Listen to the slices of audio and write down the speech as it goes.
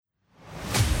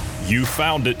You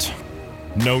found it.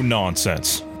 No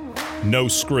nonsense. No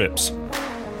scripts.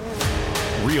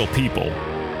 Real people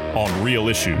on real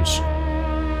issues.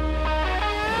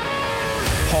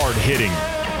 Hard-hitting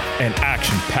and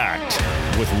action-packed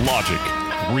with logic,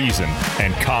 reason,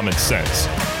 and common sense.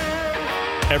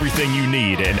 Everything you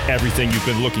need and everything you've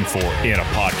been looking for in a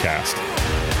podcast.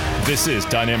 This is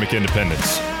Dynamic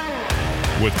Independence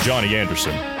with Johnny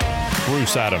Anderson,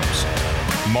 Bruce Adams,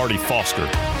 Marty Foster,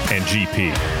 and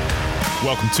GP.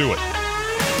 Welcome to it.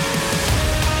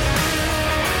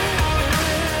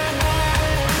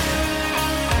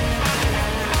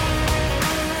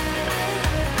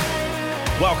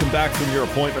 Welcome back from your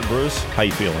appointment, Bruce. How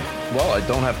you feeling? Well, I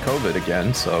don't have COVID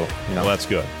again, so, well, that's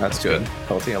good. That's good.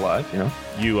 Healthy, alive,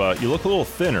 You look a little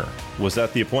thinner. Was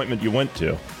that the appointment you went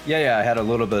to? Yeah, I had a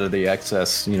little bit of the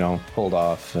excess, pulled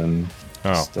off and...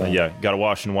 got to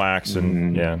wash and wax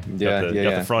and got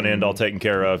the front end all taken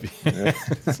care of.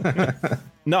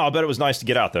 No, I bet it was nice to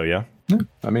get out though. Yeah.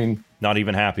 I mean, not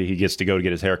even happy he gets to go to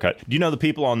get his hair cut. Do you know the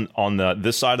people on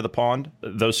this side of the pond,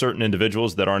 those certain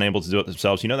individuals that aren't able to do it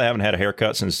themselves? They haven't had a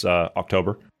haircut since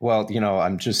October. Well,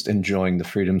 I'm just enjoying the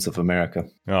freedoms of America.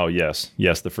 Oh, yes,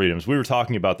 the freedoms. We were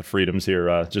talking about the freedoms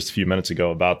here just a few minutes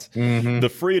ago about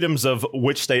the freedoms of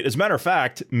which state. As a matter of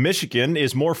fact, Michigan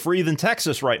is more free than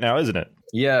Texas right now, isn't it?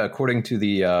 Yeah, according to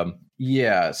the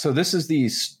So this is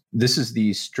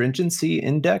the stringency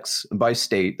index by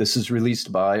state. This is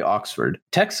released by Oxford.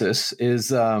 Texas is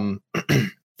 30th.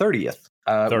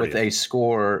 With a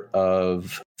score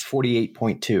of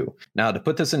 48.2. Now, to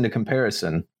put this into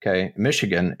comparison,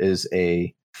 Michigan is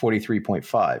a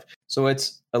 43.5. So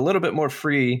it's a little bit more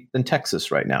free than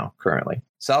Texas right now, currently.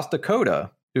 South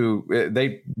Dakota, who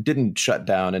they didn't shut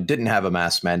down and didn't have a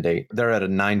mask mandate, they're at a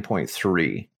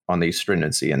 9.3 on the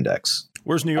stringency index.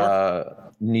 Where's New York?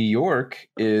 New York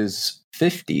is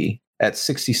 50 at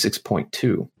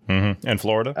 66.2. Mm-hmm. And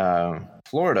Florida?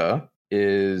 Florida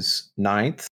is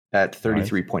 9th at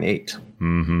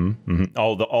 33.8.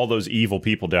 All those evil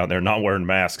people down there not wearing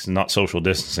masks and not social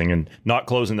distancing and not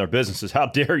closing their businesses. How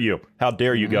dare you? How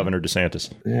dare you, Governor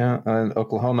DeSantis? Yeah, and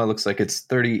Oklahoma looks like it's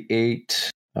 38.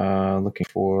 Looking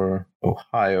for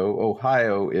Ohio.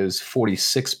 Ohio is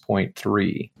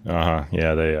 46.3.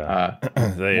 Yeah,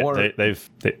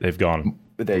 they've gone.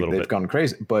 They've gone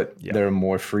crazy, but they're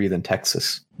more free than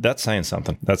Texas. That's saying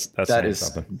something. That's saying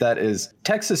something. That is,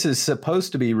 Texas is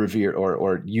supposed to be revered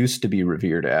or used to be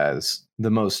revered as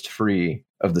the most free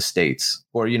of the states,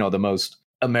 or the most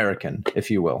American,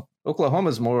 if you will.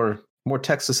 Oklahoma's more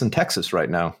Texas than Texas right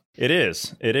now. It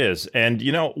is. And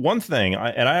one thing,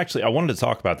 I wanted to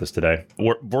talk about this today.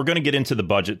 We're going to get into the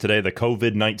budget today, the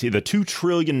COVID-19, the $2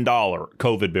 trillion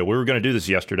COVID bill. We were going to do this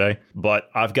yesterday, but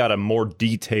I've got a more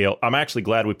detailed, I'm actually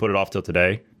glad we put it off till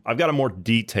today. I've got a more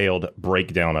detailed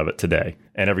breakdown of it today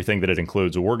and everything that it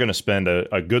includes. We're going to spend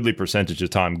a goodly percentage of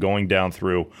time going down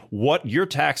through what your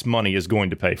tax money is going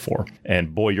to pay for.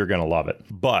 And boy, you're going to love it.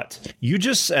 But you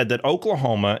just said that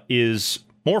Oklahoma is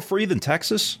more free than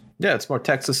Texas? Yeah, it's more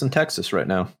Texas than Texas right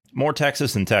now. More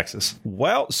Texas than Texas.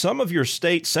 Well, some of your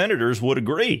state senators would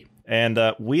agree. And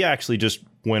we actually just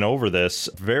went over this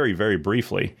very, very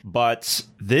briefly. But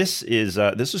this is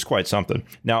quite something.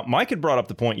 Now, Mike had brought up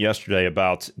the point yesterday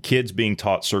about kids being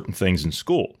taught certain things in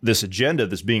school. This agenda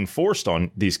that's being forced on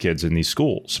these kids in these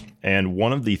schools. And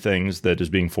one of the things that is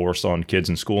being forced on kids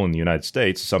in school in the United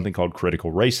States is something called critical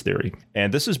race theory.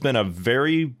 And this has been a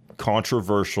very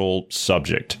controversial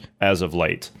subject as of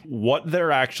late. What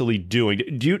they're actually doing,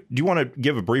 do you want to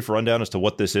give a brief rundown as to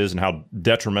what this is and how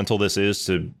detrimental this is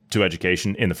to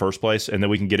education in the first place, and then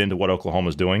we can get into what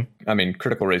Oklahoma's doing? I mean,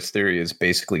 critical race theory is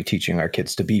basically teaching our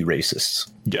kids to be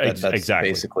racists. That's exactly.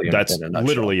 Basically that's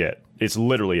literally it. It's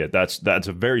literally it. That's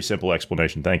a very simple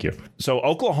explanation. Thank you. So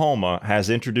Oklahoma has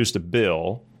introduced a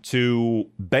bill to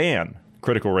ban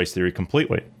critical race theory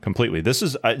completely. This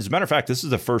is, as a matter of fact, this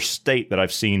is the first state that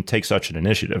I've seen take such an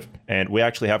initiative. And we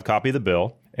actually have a copy of the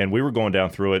bill. And we were going down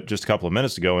through it just a couple of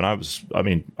minutes ago, and I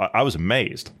was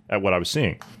amazed at what I was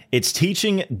seeing. It's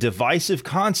teaching divisive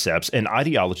concepts and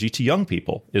ideology to young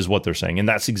people, is what they're saying. And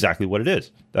that's exactly what it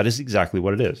is. That is exactly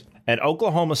what it is. An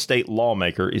Oklahoma state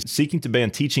lawmaker is seeking to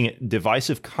ban teaching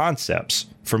divisive concepts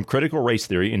from critical race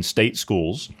theory in state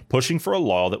schools, pushing for a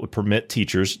law that would permit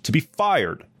teachers to be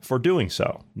fired for doing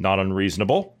so. Not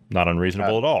unreasonable. Not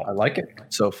unreasonable at all. I like it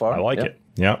so far. I like it.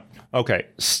 Yeah. Okay.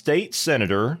 State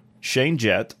Senator Shane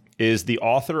Jett is the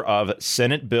author of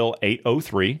Senate Bill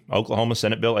 803, Oklahoma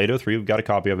Senate Bill 803. We've got a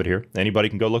copy of it here. Anybody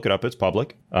can go look it up. It's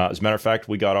public. As a matter of fact,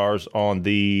 we got ours on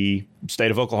the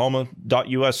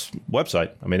stateofoklahoma.us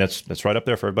website. I mean, that's right up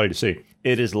there for everybody to see.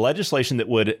 It is legislation that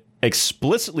would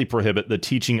explicitly prohibit the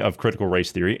teaching of critical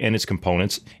race theory and its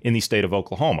components in the state of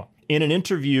Oklahoma. In an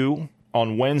interview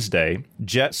on Wednesday,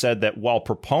 Jett said that while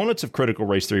proponents of critical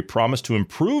race theory promise to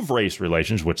improve race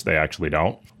relations, which they actually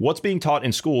don't, what's being taught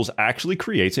in schools actually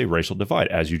creates a racial divide,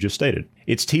 as you just stated.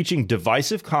 It's teaching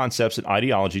divisive concepts and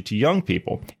ideology to young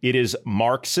people. It is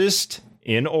Marxist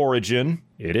in origin.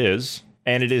 It is.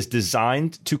 And it is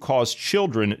designed to cause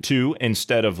children to,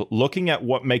 instead of looking at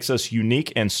what makes us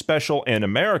unique and special and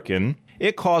American,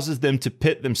 it causes them to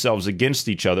pit themselves against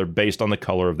each other based on the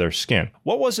color of their skin.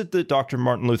 What was it that Dr.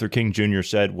 Martin Luther King Jr.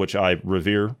 said, which I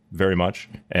revere very much,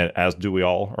 and as do we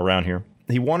all around here?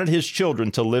 He wanted his children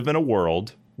to live in a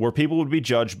world where people would be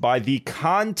judged by the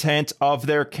content of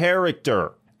their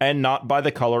character and not by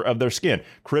the color of their skin.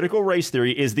 Critical race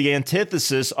theory is the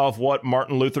antithesis of what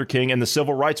Martin Luther King and the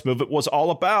civil rights movement was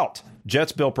all about.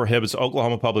 Jett's bill prohibits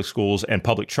Oklahoma public schools and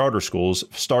public charter schools,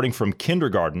 starting from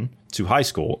kindergarten to high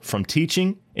school, from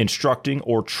teaching, instructing,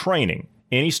 or training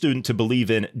any student to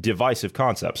believe in divisive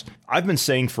concepts. I've been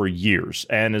saying for years,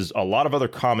 and as a lot of other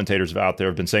commentators out there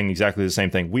have been saying exactly the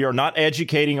same thing, we are not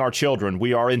educating our children,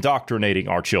 we are indoctrinating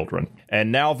our children.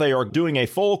 And now they are doing a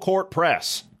full court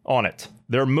press on it.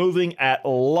 They're moving at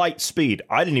light speed.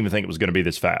 I didn't even think it was going to be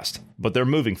this fast, but they're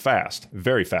moving fast,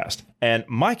 very fast. And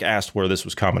Mike asked where this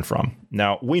was coming from.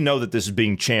 Now, we know that this is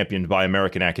being championed by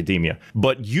American academia,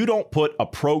 but you don't put a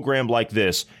program like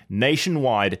this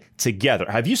nationwide together.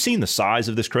 Have you seen the size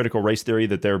of this critical race theory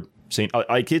that they're seeing?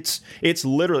 Like it's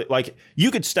literally like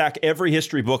you could stack every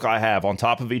history book I have on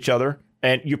top of each other,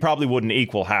 and you probably wouldn't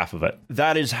equal half of it.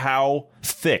 That is how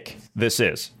thick this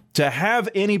is. To have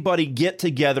anybody get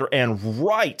together and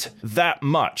write that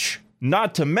much,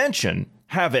 not to mention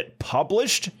have it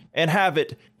published and have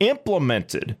it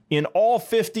implemented in all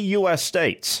 50 U.S.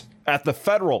 states at the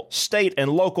federal, state, and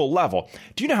local level.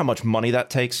 Do you know how much money that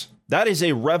takes? That is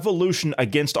a revolution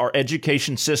against our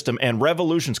education system, and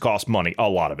revolutions cost money, a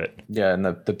lot of it. Yeah, and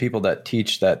the people that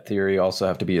teach that theory also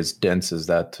have to be as dense as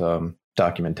that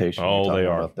documentation. Oh, they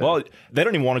are. Well, they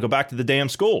don't even want to go back to the damn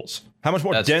schools. How much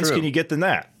more dense can you get than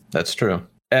that? That's true.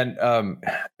 And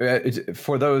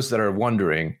for those that are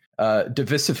wondering,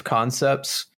 divisive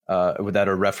concepts that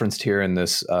are referenced here in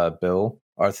this bill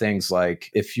are things like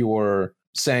if you're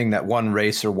saying that one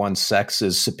race or one sex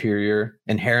is superior,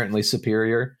 inherently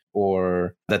superior,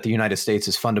 or that the United States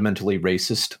is fundamentally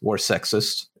racist or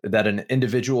sexist, that an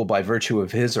individual by virtue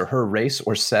of his or her race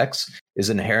or sex is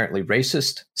inherently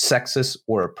racist, sexist,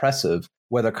 or oppressive,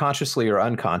 whether consciously or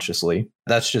unconsciously.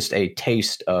 That's just a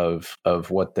taste of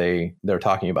what they're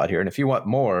talking about here. And if you want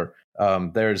more,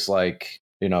 there's 10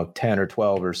 or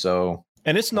 12 or so.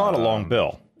 And it's not a long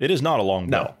bill. It is not a long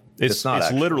bill. No, it's not.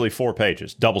 It's literally 4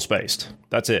 pages, double spaced.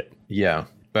 That's it. Yeah,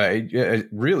 but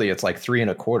really, it's like 3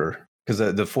 1/4 because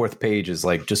the fourth page is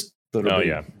like just. Oh,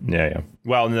 yeah.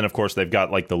 Well, and then, of course, they've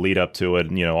got like the lead up to it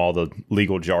and, all the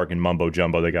legal jargon, mumbo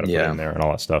jumbo they got to put in there and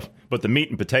all that stuff. But the meat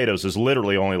and potatoes is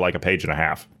literally only like a page and a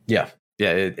half. Yeah. Yeah.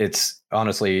 It's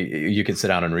honestly, you could sit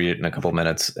down and read it in a couple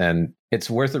minutes and it's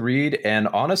worth a read. And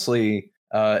honestly,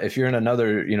 if you're in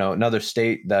another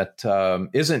state that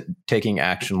isn't taking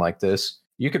action like this,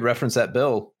 you could reference that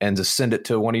bill and just send it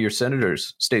to one of your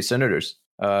state senators,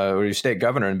 or your state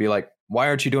governor and be like, why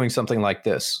aren't you doing something like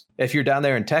this? If you're down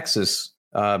there in Texas,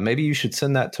 maybe you should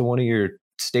send that to one of your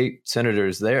state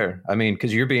senators there. I mean,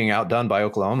 because you're being outdone by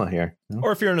Oklahoma here.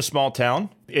 Or if you're in a small town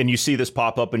and you see this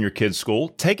pop up in your kid's school,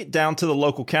 take it down to the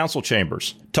local council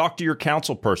chambers. Talk to your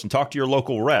council person. Talk to your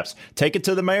local reps. Take it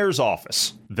to the mayor's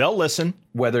office. They'll listen.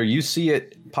 Whether you see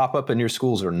it pop up in your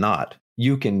schools or not,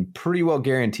 you can pretty well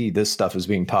guarantee this stuff is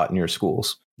being taught in your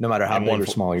schools. No matter how big or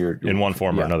small you're in one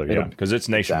form or another, because it's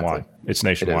nationwide. Exactly. It's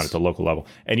nationwide at the local level.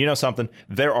 And you know something?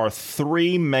 There are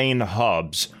 3 main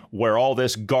hubs where all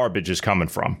this garbage is coming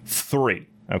from. 3.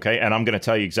 Okay, and I'm going to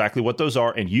tell you exactly what those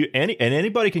are, and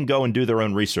anybody can go and do their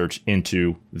own research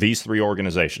into these 3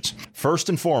 organizations. First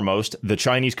and foremost, the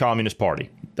Chinese Communist Party.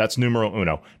 That's numero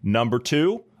uno. Number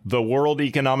 2, the World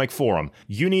Economic Forum.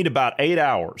 You need about 8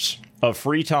 hours of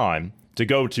free time to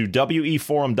go to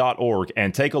weforum.org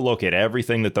and take a look at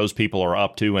everything that those people are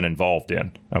up to and involved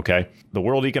in, okay? The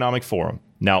World Economic Forum.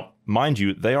 Now, mind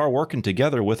you, they are working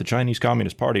together with the Chinese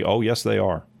Communist Party. Oh, yes, they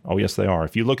are. Oh, yes, they are.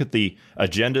 If you look at the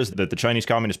agendas that the Chinese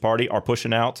Communist Party are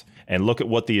pushing out and look at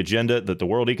what the agenda that the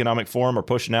World Economic Forum are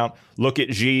pushing out, look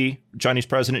at Chinese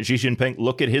President Xi Jinping,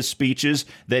 look at his speeches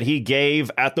that he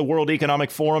gave at the World Economic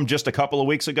Forum just a couple of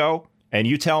weeks ago. And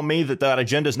you tell me that that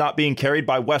agenda is not being carried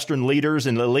by Western leaders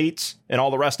and elites and all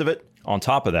the rest of it? On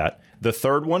top of that, the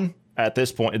third one, at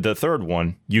this point,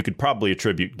 you could probably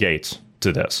attribute Gates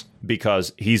to this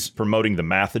because he's promoting the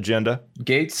math agenda.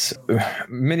 Gates,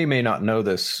 many may not know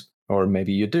this, or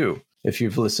maybe you do if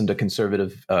you've listened to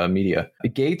conservative media.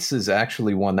 Gates is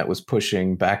actually one that was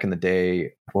pushing back in the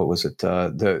day. What was it?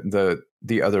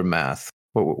 The other math.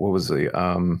 What was the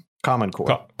Common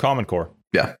Core? Common Core.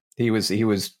 Yeah, he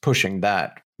was pushing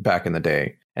that back in the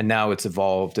day. And now it's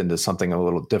evolved into something a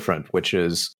little different, which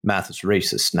is math is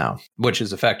racist now, which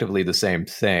is effectively the same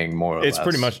thing, more or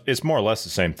less. It's more or less the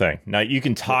same thing. Now, you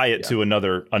can tie it to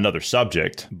another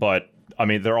subject, but I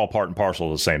mean, they're all part and parcel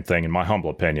of the same thing, in my humble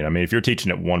opinion. I mean, if you're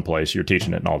teaching it in one place, you're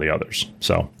teaching it in all the others.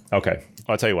 So, okay.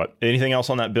 I'll tell you what, anything else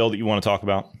on that bill that you want to talk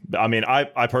about? I mean,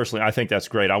 I personally, I think that's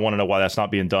great. I want to know why that's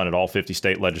not being done at all 50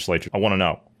 state legislatures. I want to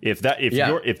know if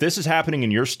this is happening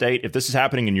in your state, if this is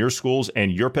happening in your schools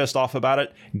and you're pissed off about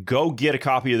it, go get a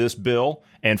copy of this bill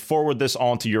and forward this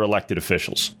on to your elected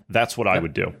officials. That's what I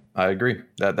would do. I agree.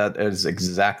 That is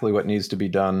exactly what needs to be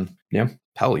done. Yeah.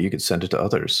 Hell, you could send it to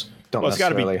others. Don't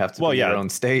necessarily have to be your own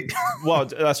state. Well,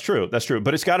 that's true. That's true.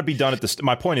 But it's got to be done at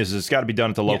my point is it's got to be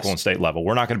done at the local and state level.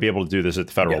 We're not going to be able to do this at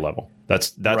the federal level.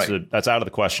 That's right. That's out of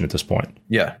the question at this point.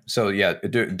 Yeah. So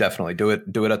definitely do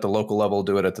it. Do it at the local level.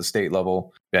 Do it at the state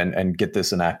level, and get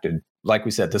this enacted. Like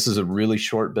we said, this is a really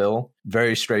short bill,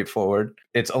 very straightforward.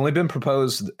 It's only been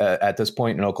proposed at this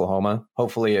point in Oklahoma.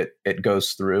 Hopefully it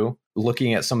goes through.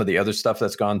 Looking at some of the other stuff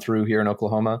that's gone through here in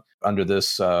Oklahoma under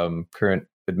this current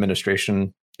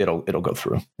administration, it'll go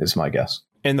through, is my guess.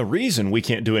 And the reason we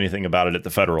can't do anything about it at the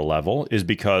federal level is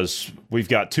because we've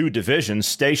got 2 divisions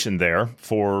stationed there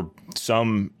for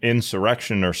some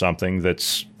insurrection or something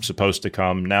that's supposed to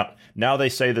come. Now they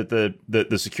say that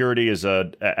the security is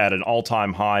at an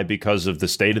all-time high because of the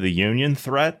State of the Union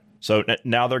threat. So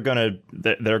now they're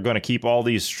gonna keep all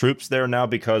these troops there now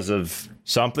because of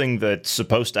something that's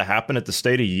supposed to happen at the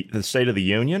State of the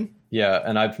Union. Yeah,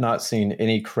 and I've not seen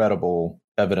any credible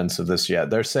evidence of this yet.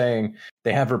 They're saying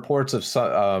they have reports of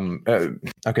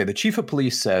the chief of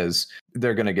police says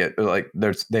they're going to get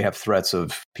they have threats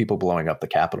of people blowing up the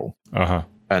Capitol.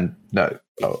 And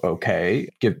okay,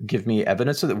 give me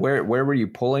evidence of that. Where were you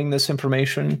pulling this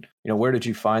information? Where did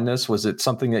you find this? Was it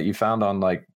something that you found on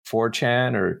like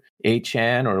 4chan or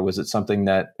 8chan, or was it something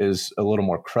that is a little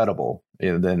more credible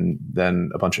than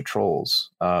a bunch of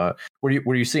trolls?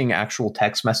 Were you seeing actual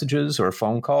text messages or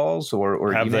phone calls or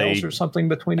emails or something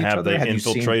between each other? Have they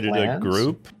infiltrated a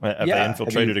group? Have they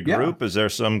infiltrated a group? Yeah. Is there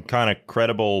some kind of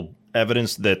credible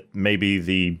evidence that maybe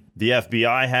the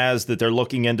FBI has that they're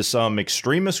looking into some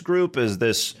extremist group? Is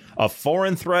this a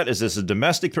foreign threat? Is this a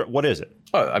domestic threat? What is it?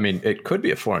 I mean, it could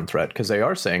be a foreign threat because they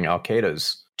are saying Al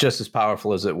Qaeda's just as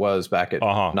powerful as it was back at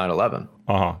 9/11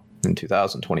 in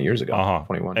 2000, 20 years ago,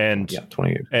 21, 20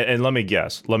 years. And let me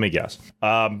guess.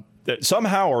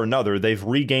 Somehow or another, they've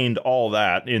regained all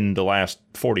that in the last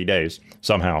 40 days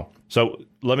somehow. So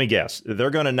let me guess.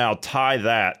 They're going to now tie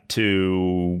that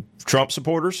to Trump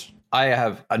supporters? I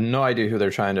have no idea who they're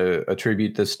trying to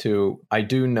attribute this to. I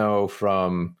do know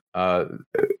from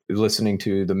listening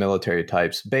to the military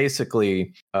types,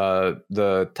 basically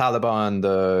the Taliban,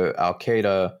 the Al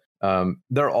Qaeda,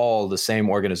 they're all the same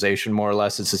organization, more or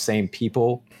less. It's the same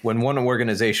people. When one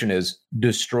organization is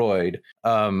destroyed,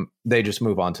 they just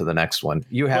move on to the next one.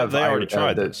 They already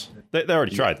tried this. They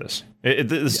already tried this.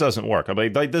 This doesn't work. I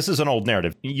mean, this is an old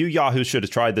narrative. You yahoos should have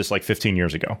tried this like 15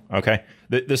 years ago. Okay,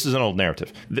 this is an old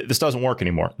narrative. This doesn't work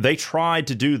anymore. They tried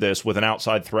to do this with an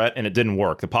outside threat, and it didn't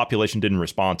work. The population didn't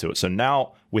respond to it. So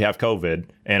now we have COVID,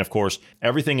 and of course,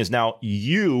 everything is now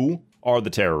you are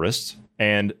the terrorists,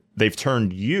 and they've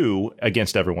turned you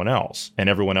against everyone else, and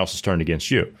everyone else has turned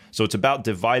against you. So it's about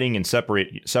dividing and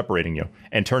separating you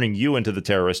and turning you into the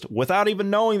terrorist without even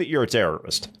knowing that you're a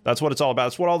terrorist. That's what it's all about.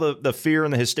 It's what all the fear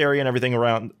and the hysteria and everything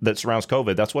around that surrounds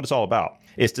COVID, that's what it's all about.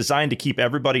 It's designed to keep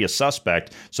everybody a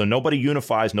suspect so nobody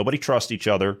unifies, nobody trusts each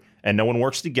other, and no one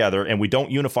works together, and we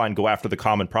don't unify and go after the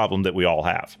common problem that we all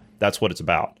have. That's what it's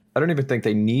about. I don't even think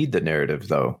they need the narrative,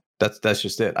 though. That's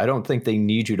just it. I don't think they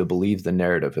need you to believe the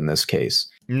narrative in this case.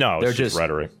 No, it's just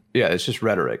rhetoric. Yeah, it's just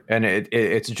rhetoric. And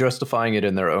it's justifying it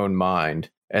in their own mind.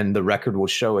 And the record will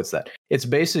show it's that. It's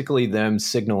basically them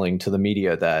signaling to the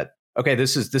media that, okay,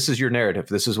 this is your narrative.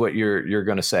 This is what you're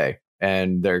going to say.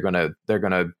 And they're going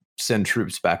to send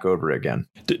troops back over again.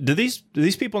 Do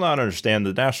these people not understand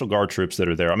the National Guard troops that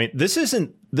are there? I mean, this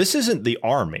isn't the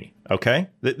Army, okay?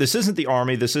 This isn't the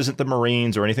Army. This isn't the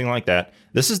Marines or anything like that.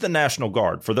 This is the National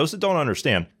Guard. For those that don't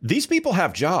understand, these people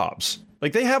have jobs.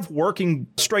 Like, they have working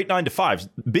straight 9 to 5s.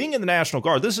 Being in the National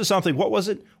Guard, this is something, what was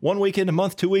it? 1 weekend a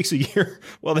month, 2 weeks a year?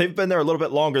 Well, they've been there a little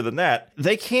bit longer than that.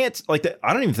 They can't, like,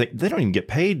 I don't even think, they don't even get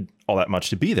paid all that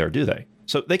much to be there, do they?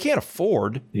 So they can't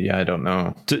afford I don't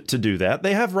know. to do that.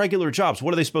 They have regular jobs.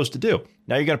 What are they supposed to do?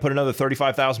 Now you're going to put another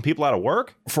 35,000 people out of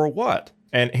work? For what?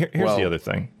 And here's the other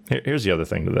thing. Here's the other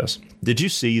thing to this. Did you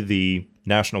see the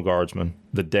National Guardsman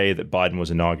the day that Biden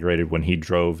was inaugurated when he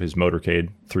drove his motorcade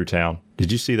through town?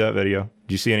 Did you see that video?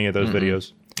 Did you see any of those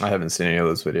videos? I haven't seen any of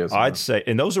those videos. I'd say,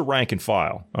 and those are rank and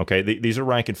file, okay? These are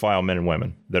rank and file men and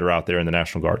women that are out there in the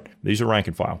National Guard. These are rank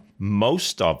and file.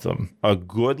 Most of them, a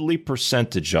goodly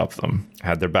percentage of them,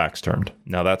 had their backs turned.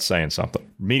 Now that's saying something.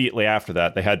 Immediately after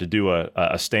that, they had to do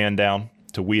a stand down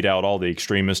to weed out all the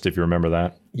extremists, if you remember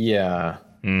that. Yeah.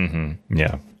 Mm-hmm.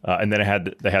 Yeah. And then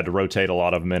they had to rotate a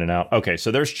lot of them in and out. Okay,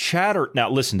 so there's chatter. Now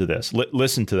listen to this.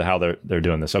 Listen to how they're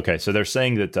doing this. Okay, so they're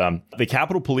saying that the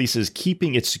Capitol Police is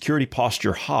keeping its security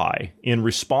posture high in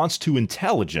response to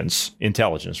intelligence,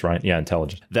 right? Yeah,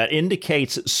 intelligence that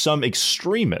indicates some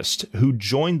extremists who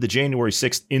joined the January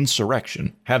 6th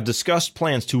insurrection have discussed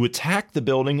plans to attack the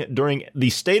building during the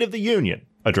State of the Union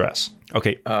address.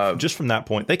 Okay, just from that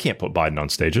point, they can't put Biden on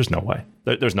stage. There's no way.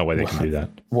 There's no way they can do that.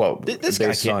 Well, this guy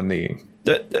based on the...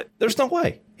 There's no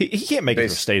way. He can't make it to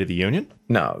State of the Union.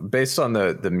 No, based on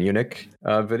the Munich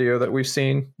video that we've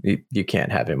seen, you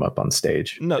can't have him up on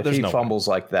stage. No, if he fumbles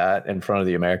like that in front of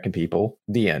the American people,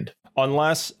 the end.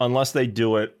 Unless they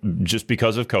do it just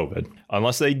because of COVID,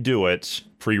 unless they do it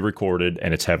pre-recorded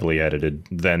and it's heavily edited,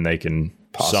 then they can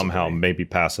somehow maybe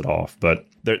pass it off. But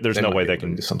there's no way they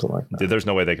can do something like that. There's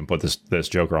no way they can put this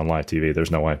Joker on live TV.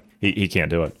 There's no way he can't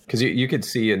do it. Because you could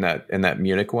see in that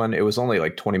Munich one, it was only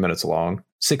like 20 minutes long,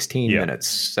 16 minutes,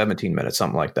 17 minutes,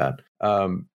 something like that.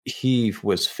 He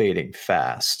was fading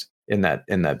fast in that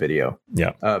video.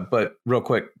 Yeah. But real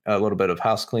quick, a little bit of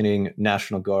house cleaning.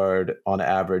 National Guard on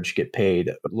average get paid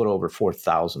a little over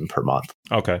 $4,000 per month.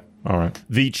 Okay. All right.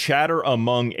 The chatter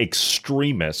among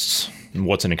extremists.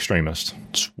 What's an extremist?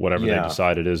 It's whatever they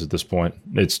decide it is at this point.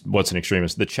 It's what's an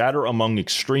extremist. The chatter among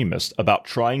extremists about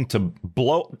trying to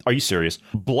are you serious?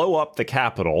 Blow up the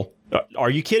Capitol. Are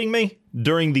you kidding me?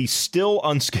 During the still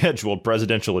unscheduled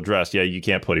presidential address, yeah, you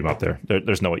can't put him up there.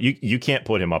 There's no way. You can't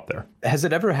put him up there. Has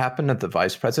it ever happened that the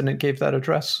vice president gave that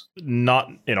address?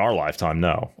 Not in our lifetime,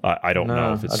 no. I don't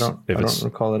know if it's... I don't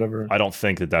recall it ever. I don't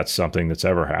think that's something that's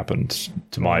ever happened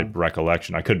to my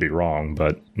recollection. I could be wrong,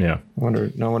 but yeah. I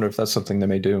wonder if that's something they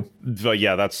may do. But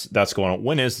yeah, that's going on.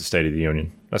 When is the State of the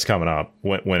Union? That's coming up.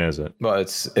 When is it? Well,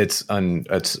 it's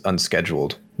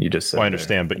unscheduled. You just said. I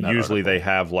understand, but usually they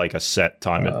have like a set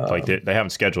time. Like they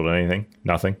haven't scheduled anything.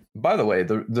 Nothing. By the way,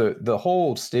 the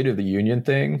whole State of the Union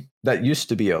thing, that used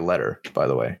to be a letter. By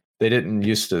the way, they didn't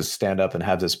used to stand up and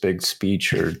have this big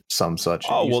speech or some such.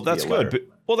 Oh well, that's good.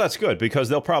 Well, that's good because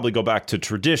they'll probably go back to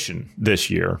tradition this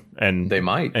year, and they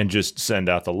might, and just send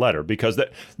out the letter because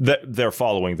they're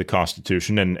following the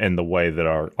Constitution and the way that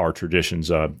our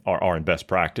traditions are in best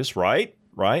practice. Right?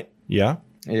 Yeah.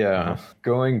 Yeah.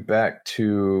 Going back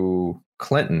to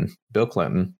Bill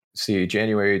Clinton. See,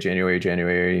 January,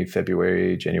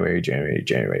 February,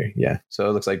 January. Yeah. So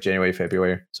it looks like January,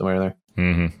 February, somewhere in there.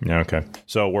 Mm-hmm. Yeah. Okay.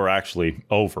 So we're actually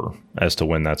over as to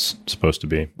when that's supposed to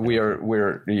be.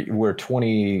 We're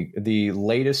 20. The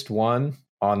latest one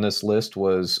on this list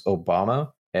was Obama,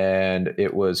 and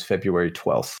it was February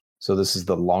 12th. So this is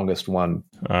the longest one.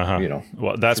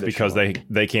 Well, that's because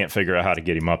they can't figure out how to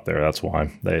get him up there. That's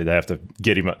why they have to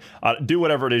get him do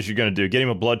whatever it is you're going to do. Get him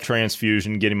a blood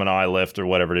transfusion, get him an eye lift, or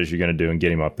whatever it is you're going to do, and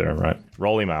get him up there. Right?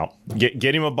 Roll him out.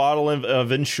 Get him a bottle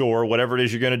of Ensure, whatever it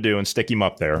is you're going to do, and stick him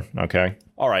up there. Okay.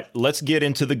 All right. Let's get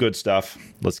into the good stuff.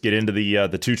 Let's get into the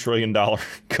 $2 trillion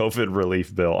COVID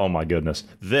relief bill. Oh my goodness.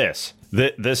 This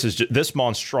is just, this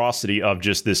monstrosity of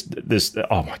just this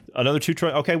another $2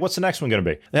 trillion. Okay, what's the next one going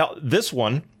to be? Now, this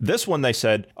one they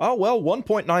said, oh well,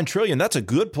 $1.9 trillion. That's a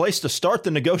good place to start the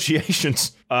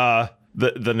negotiations. The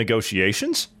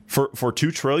negotiations for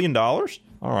 $2 trillion. All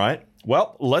right.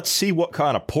 Well, let's see what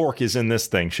kind of pork is in this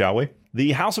thing, shall we?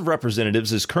 The House of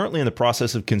Representatives is currently in the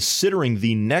process of considering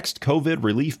the next COVID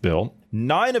relief bill.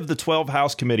 9 of the 12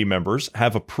 House committee members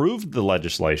have approved the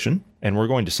legislation, and we're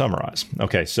going to summarize.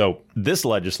 Okay, so this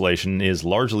legislation is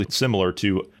largely similar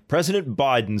to President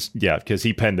Biden's, because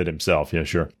he penned it himself. Yeah,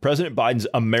 sure. President Biden's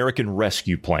American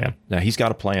Rescue Plan. Now, he's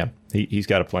got a plan. He's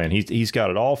got a plan. He's got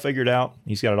it all figured out.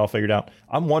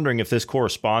 I'm wondering if this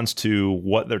corresponds to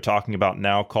what they're talking about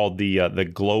now called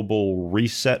the Global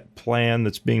Reset Plan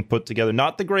that's being put together.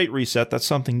 Not the Great Reset. That's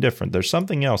something different. There's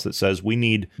something else that says we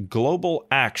need global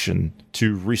action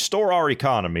to restore our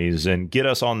economies and get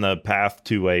us on the path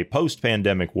to a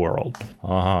post-pandemic world.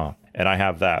 And I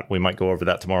have that. We might go over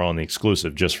that tomorrow on the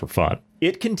exclusive just for fun.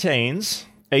 It contains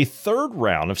a third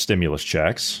round of stimulus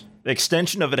checks,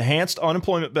 extension of enhanced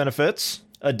unemployment benefits,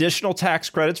 additional tax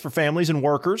credits for families and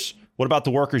workers. What about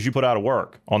the workers you put out of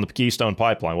work on the Keystone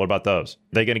Pipeline? What about those?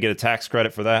 Are they going to get a tax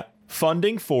credit for that?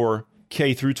 Funding for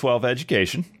K through 12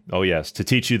 education. Oh, yes, to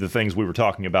teach you the things we were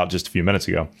talking about just a few minutes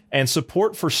ago. And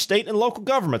support for state and local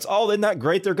governments. Oh, isn't that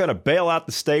great? They're going to bail out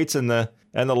the states and the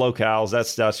locales.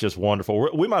 That's just wonderful.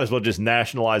 We might as well just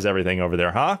nationalize everything over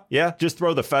there, huh? Yeah, just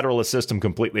throw the federalist system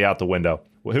completely out the window.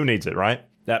 Well, who needs it, right?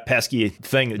 That pesky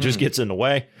thing that just gets in the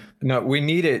way. No, we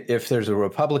need it if there's a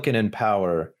Republican in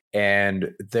power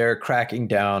and they're cracking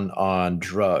down on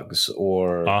drugs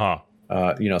or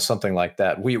something like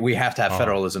that. We have to have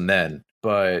federalism then,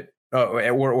 but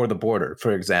or the border,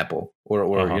 for example,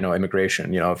 or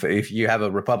immigration. If you have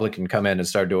a Republican come in and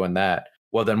start doing that,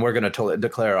 well, then we're going to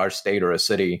declare our state or a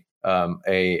city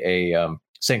a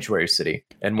sanctuary city,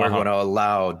 and we're going to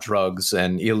allow drugs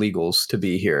and illegals to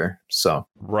be here. So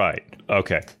right,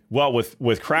 okay. Well,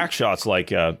 with crack shots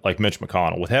like Mitch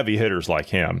McConnell, with heavy hitters like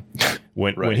him,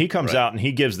 when he comes out and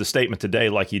he gives the statement today,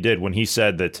 like he did when he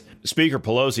said that Speaker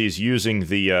Pelosi is using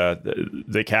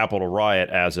the Capitol riot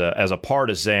as a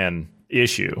partisan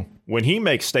issue. When he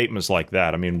makes statements like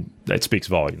that, I mean, that speaks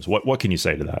volumes. What can you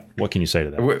say to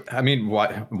that? I mean,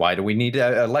 why do we need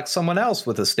to elect someone else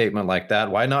with a statement like that?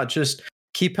 Why not just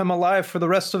keep him alive for the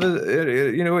rest of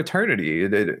eternity?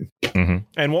 Mm-hmm.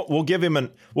 And we'll give him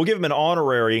an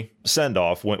honorary send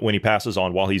off when he passes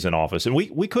on while he's in office. And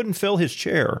we couldn't fill his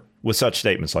chair with such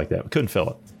statements like that. We couldn't fill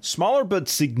it. Smaller but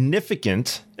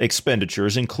significant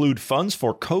expenditures include funds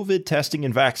for COVID testing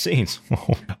and vaccines.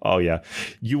 Oh yeah,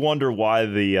 you wonder why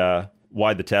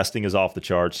the testing is off the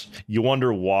charts. You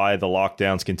wonder why the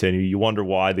lockdowns continue. You wonder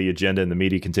why the agenda in the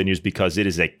media continues, because it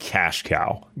is a cash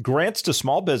cow. Grants to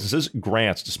small businesses.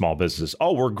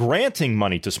 Oh, we're granting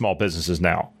money to small businesses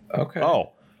now. Okay.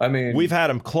 Oh, I mean, we've had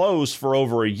them closed for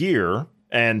over a year.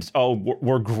 And,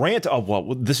 we're granting. Oh,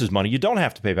 well, this is money you don't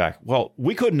have to pay back. Well,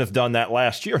 we couldn't have done that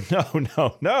last year.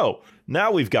 No.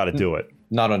 Now we've got to do it.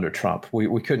 Not under Trump. We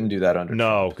couldn't do that under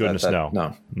Trump.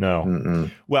 No.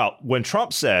 Mm-mm. Well, when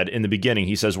Trump said in the beginning,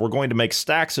 he says, we're going to make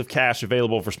stacks of cash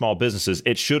available for small businesses.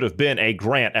 It should have been a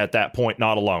grant at that point,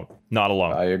 not a loan.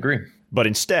 I agree. But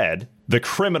instead, the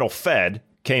criminal Fed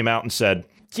came out and said,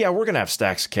 yeah, we're going to have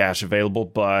stacks of cash available,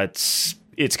 but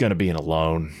it's going to be in a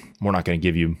loan. We're not going to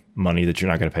give you money that you're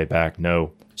not going to pay back.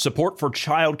 No. Support for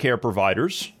child care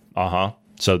providers.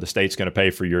 So the state's going to pay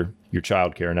for your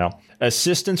child care now.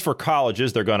 Assistance for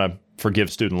colleges. They're going to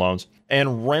forgive student loans.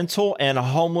 And rental and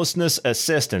homelessness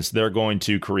assistance. They're going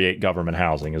to create government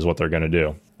housing is what they're going to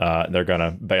do. They're going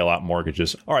to bail out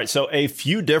mortgages. All right, so a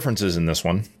few differences in this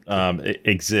one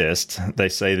exist. They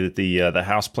say that the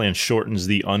House plan shortens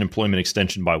the unemployment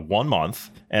extension by 1 month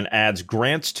and adds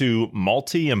grants to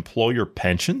multi-employer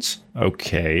pensions.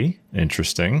 Okay,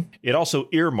 interesting. It also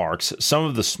earmarks some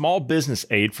of the small business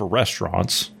aid for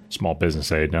restaurants. Small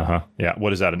business aid, yeah.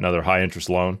 What is that? Another high interest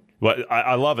loan? Well,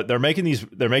 I love it. They're making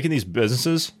these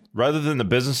businesses, rather than the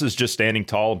businesses just standing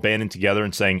tall, banding together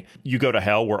and saying, you go to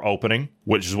hell, we're opening,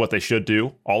 which is what they should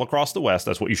do all across the West.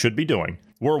 That's what you should be doing.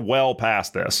 We're well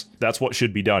past this. That's what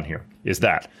should be done here, is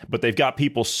that. But they've got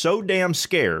people so damn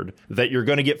scared that you're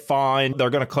going to get fined.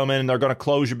 They're going to come in and they're going to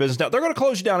close your business down. They're going to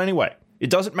close you down anyway. It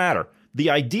doesn't matter. The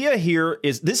idea here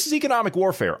is this is economic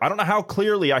warfare. I don't know how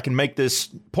clearly I can make this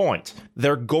point.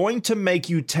 They're going to make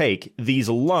you take these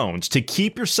loans to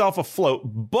keep yourself afloat,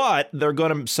 but they're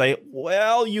going to say,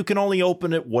 well, you can only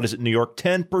open it, what is it, New York,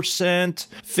 10%,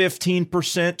 15%,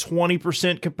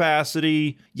 20%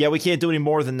 capacity. Yeah, we can't do any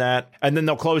more than that. And then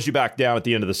they'll close you back down at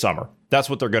the end of the summer. That's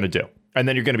what they're going to do. And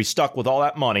then you're going to be stuck with all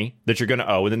that money that you're going to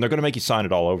owe, and then they're going to make you sign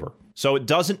it all over. So it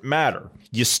doesn't matter.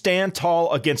 You stand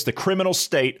tall against the criminal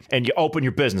state and you open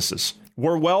your businesses.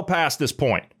 We're well past this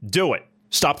point. Do it.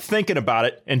 Stop thinking about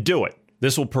it and do it.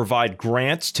 This will provide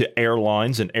grants to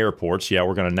airlines and airports. Yeah,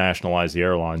 we're going to nationalize the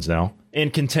airlines now.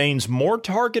 And contains more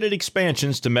targeted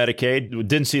expansions to Medicaid.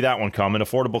 Didn't see that one coming.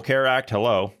 Affordable Care Act.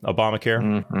 Hello.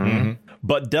 Obamacare. Mm-hmm.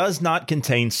 but does not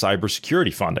contain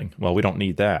cybersecurity funding. Well, we don't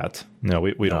need that. No,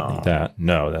 we don't need that.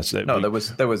 No, that's it. No,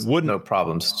 there was no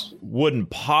problems. Wouldn't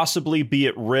possibly be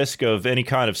at risk of any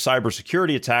kind of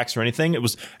cybersecurity attacks or anything. It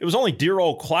was only dear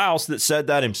old Klaus that said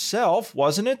that himself,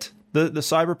 wasn't it? The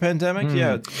cyber pandemic?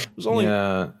 Yeah. It was only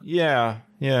Yeah.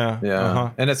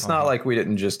 And it's not like we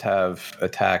didn't just have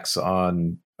attacks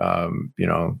on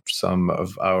some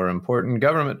of our important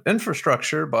government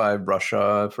infrastructure by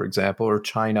Russia, for example, or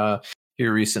China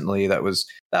here recently. That was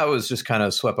just kind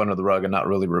of swept under the rug and not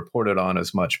really reported on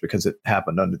as much because it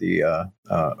happened under the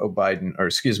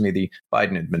the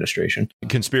Biden administration.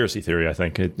 Conspiracy theory, I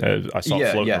think. I saw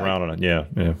it floating around on it.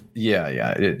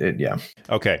 Yeah.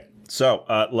 Okay. So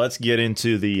let's get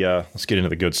into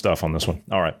the good stuff on this one.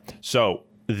 All right. So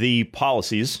the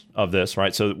policies of this,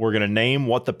 right? So we're going to name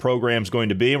what the program's going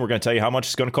to be, and we're going to tell you how much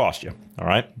it's going to cost you. All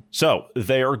right. So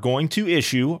they are going to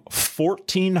issue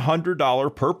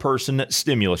 $1,400 per person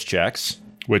stimulus checks,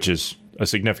 which is a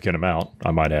significant amount,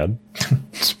 I might add.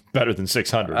 It's better than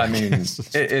 600. I mean,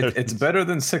 it's better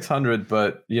than 600,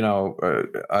 but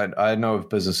I know of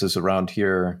businesses around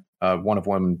here. One of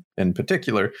them in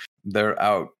particular, they're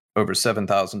out over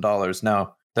 $7,000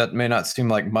 now. That may not seem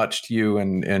like much to you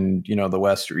in the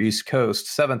West or East Coast.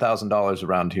 $7,000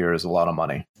 around here is a lot of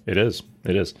money. It is.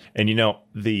 And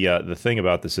the thing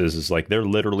about this is like they're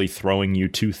literally throwing you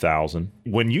 $2,000.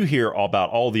 When you hear about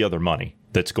all the other money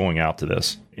that's going out to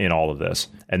this in all of this,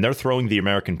 and they're throwing the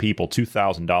American people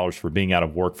 $2,000 for being out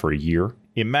of work for a year.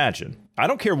 Imagine. I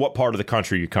don't care what part of the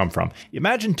country you come from.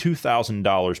 Imagine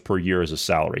 $2,000 per year as a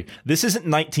salary. This isn't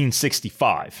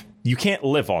 1965. You can't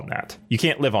live on that.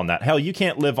 Hell, you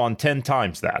can't live on 10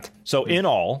 times that. So in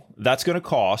all, that's going to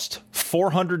cost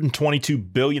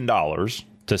 $422 billion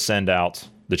to send out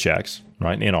the checks,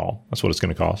 right? In all, that's what it's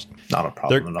going to cost. Not a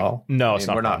problem at all. No, it's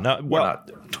not. We're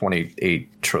not $28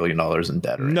 trillion in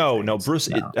debt. No, Bruce.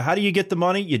 How do you get the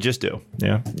money? You just do.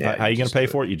 Yeah. How are you going to pay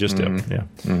for it? You just do. Yeah.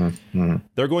 Mm-hmm.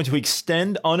 They're going to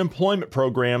extend unemployment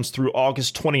programs through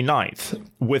August 29th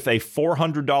with a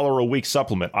 $400 a week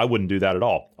supplement. I wouldn't do that at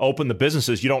all. Open the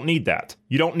businesses. You don't need that.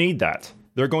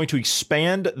 They're going to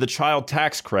expand the child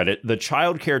tax credit, the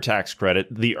child care tax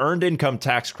credit, the earned income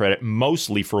tax credit,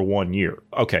 mostly for 1 year.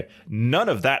 Okay, none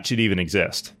of that should even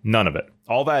exist. None of it.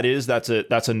 All that is, that's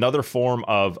another form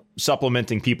of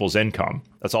supplementing people's income.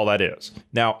 That's all that is.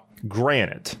 Now,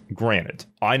 granted,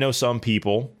 I know some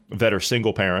people that are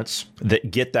single parents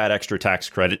that get that extra tax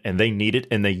credit and they need it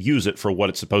and they use it for what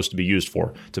it's supposed to be used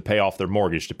for, to pay off their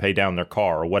mortgage, to pay down their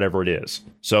car, or whatever it is.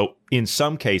 So in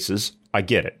some cases, I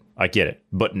get it.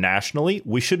 But nationally,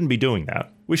 we shouldn't be doing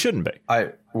that. We shouldn't be.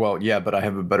 But I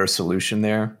have a better solution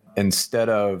there. Instead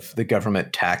of the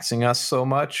government taxing us so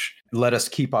much, let us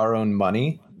keep our own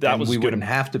money. We wouldn't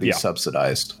have to be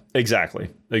subsidized.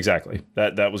 Exactly.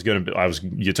 That was going to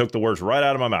be, you took the words right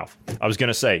out of my mouth. I was going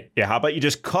to say, how about you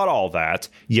just cut all that?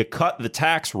 You cut the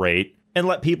tax rate and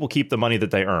let people keep the money that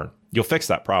they earn. You'll fix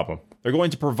that problem. They're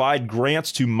going to provide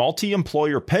grants to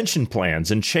multi-employer pension plans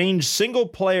and change single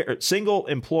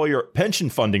employer pension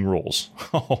funding rules.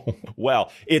 Oh,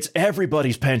 well, it's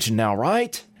everybody's pension now,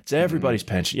 right? It's everybody's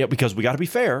pension. Yeah, because we got to be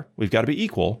fair. We've got to be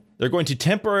equal. They're going to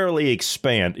temporarily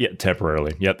expand. Yeah,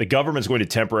 temporarily. Yeah, the government's going to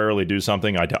temporarily do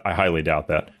something. I highly doubt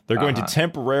that. They're going to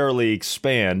temporarily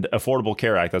expand Affordable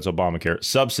Care Act, that's Obamacare,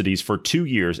 subsidies for 2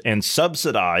 years and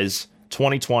subsidize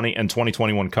 2020 and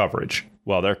 2021 coverage.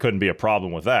 Well, there couldn't be a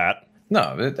problem with that.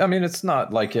 No, it's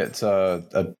not like it's a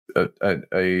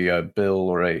bill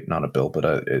or not a bill, but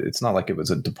it's not like it was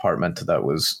a department that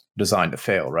was designed to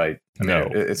fail, right?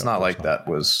 It's not like that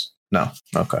was. No.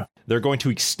 Okay. They're going to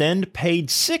extend paid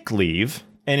sick leave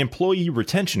and employee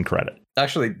retention credit.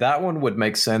 Actually, that one would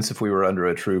make sense if we were under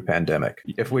a true pandemic.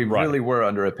 If we really were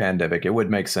under a pandemic, it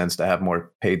would make sense to have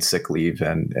more paid sick leave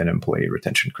and employee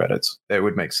retention credits. It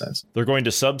would make sense. They're going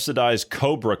to subsidize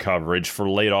COBRA coverage for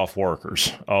laid off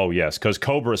workers. Oh, yes, because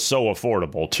COBRA is so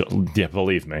affordable.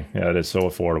 Believe me. Yeah, it is so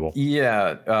affordable.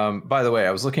 Yeah. By the way,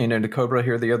 I was looking into COBRA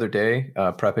here the other day,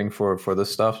 prepping for this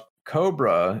stuff.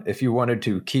 COBRA, if you wanted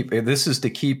to keep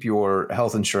your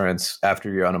health insurance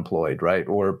after you're unemployed, right?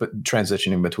 Or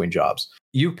transitioning between jobs,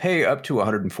 you pay up to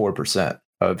 104%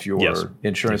 of your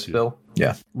insurance bill.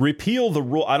 Yeah. Repeal the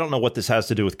rule. I don't know what this has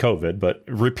to do with COVID, but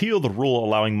repeal the rule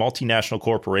allowing multinational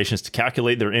corporations to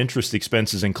calculate their interest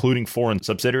expenses, including foreign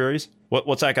subsidiaries.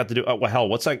 What's that got to do?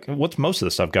 What's most of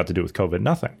this stuff got to do with COVID?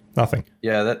 Nothing.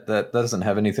 Yeah, that doesn't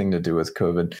have anything to do with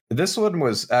COVID. This one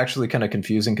was actually kind of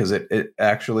confusing because it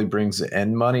actually brings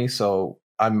in money. So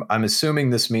I'm assuming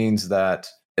this means that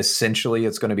essentially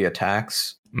it's going to be a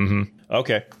tax.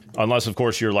 Okay. Unless, of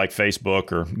course, you're like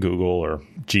Facebook or Google or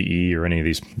GE or any of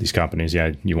these companies.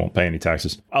 Yeah, you won't pay any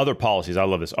taxes. Other policies. I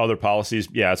love this. Other policies.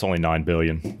 Yeah, it's only $9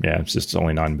 billion. Yeah, it's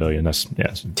only $9 billion. That's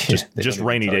just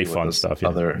rainy day fund stuff.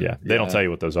 They don't tell you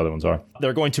what those other ones are.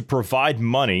 They're going to provide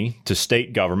money to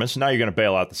state governments. Now you're going to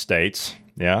bail out the states.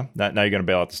 Yeah. Now you're going to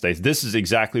bail out the states. This is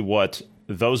exactly what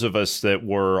those of us that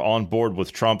were on board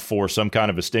with Trump for some kind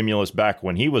of a stimulus back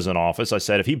when he was in office, I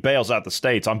said, if he bails out the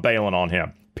states, I'm bailing on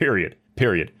him. Period.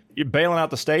 You're bailing out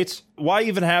the states? Why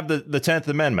even have the 10th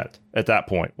Amendment at that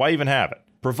point? Why even have it?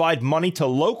 Provide money to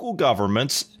local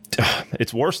governments.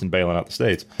 It's worse than bailing out the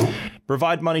states.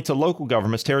 Provide money to local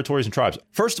governments, territories, and tribes.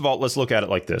 First of all, let's look at it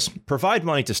like this. Provide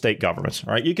money to state governments,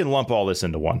 all right? You can lump all this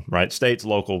into one, right? States,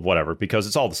 local, whatever, because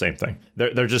it's all the same thing.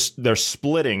 They're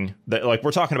splitting, like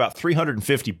we're talking about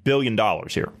 $350 billion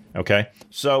here, okay?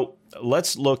 So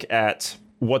let's look at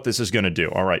what this is going to do.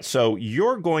 All right, so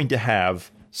you're going to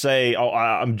have, say,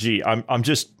 I'm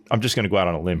just going to go out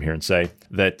on a limb here and say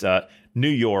that New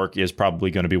York is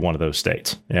probably going to be one of those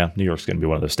states. Yeah, New York's going to be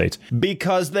one of those states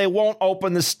because they won't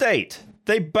open the state.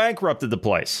 They bankrupted the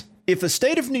place. If the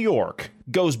state of New York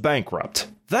goes bankrupt,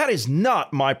 that is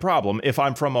not my problem if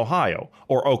I'm from Ohio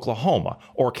or Oklahoma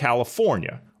or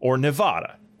California or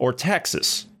Nevada or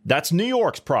Texas. That's New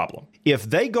York's problem. If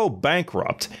they go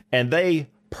bankrupt and they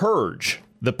purge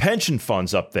the pension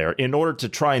funds up there in order to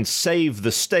try and save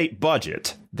the state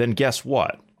budget, then guess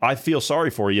what? I feel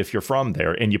sorry for you if you're from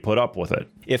there and you put up with it.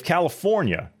 If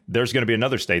California, there's going to be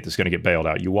another state that's going to get bailed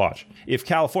out. You watch. If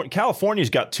California's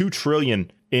got $2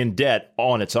 trillion in debt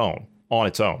on its own.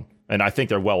 And I think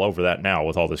they're well over that now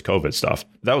with all this COVID stuff.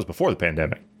 That was before the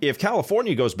pandemic. If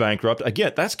California goes bankrupt,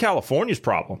 again, that's California's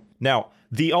problem. Now,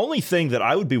 the only thing that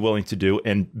I would be willing to do,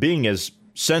 and being as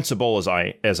sensible as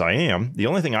I am, the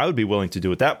only thing I would be willing to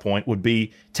do at that point would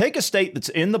be take a state that's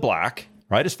in the black,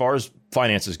 right, as far as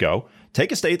finances go.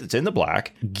 Take a state that's in the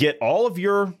black, get all of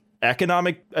your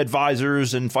economic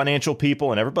advisors and financial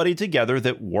people and everybody together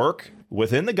that work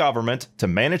within the government to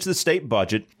manage the state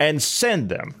budget and send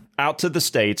them out to the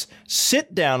states,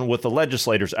 sit down with the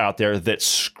legislators out there that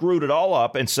screwed it all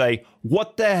up and say,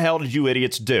 what the hell did you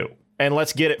idiots do? And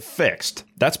let's get it fixed.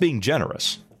 That's being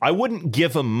generous. I wouldn't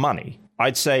give them money.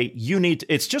 I'd say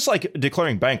it's just like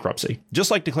declaring bankruptcy.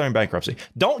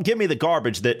 Don't give me the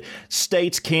garbage that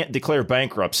states can't declare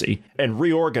bankruptcy and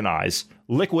reorganize,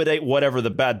 liquidate whatever the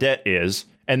bad debt is,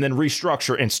 and then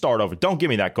restructure and start over. Don't give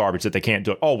me that garbage that they can't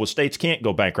do it. Oh, well, states can't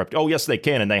go bankrupt. Oh, yes, they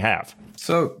can, and they have.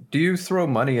 So do you throw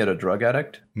money at a drug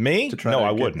addict? Me? No, I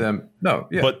wouldn't. Them? No,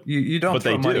 yeah. But you don't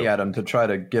throw money at them to try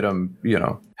to get them,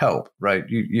 help, right?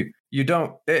 You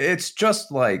don't. It's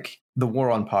just like the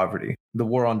war on poverty, the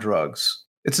war on drugs.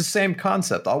 It's the same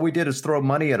concept. All we did is throw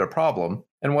money at a problem.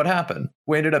 And what happened?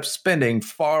 We ended up spending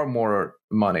far more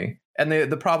money. And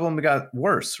the problem got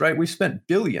worse, right? We spent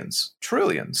billions,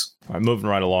 trillions. I'm moving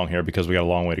right along here because we got a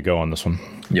long way to go on this one.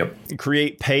 Yep.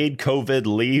 Create paid COVID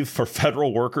leave for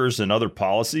federal workers and other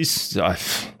policies.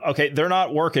 Okay, they're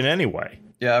not working anyway.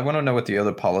 Yeah, I want to know what the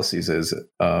other policies is,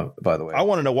 by the way. I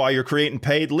want to know why you're creating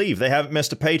paid leave. They haven't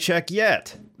missed a paycheck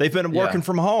yet. They've been working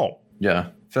from home. Yeah,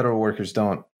 federal workers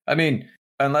don't. I mean,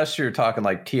 unless you're talking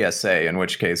like TSA, in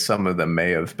which case some of them may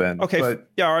have been. Okay, but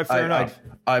yeah, all right, fair enough.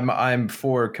 I'm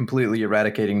for completely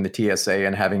eradicating the TSA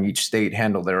and having each state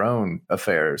handle their own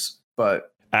affairs.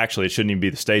 But actually, it shouldn't even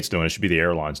be the states doing it. It should be the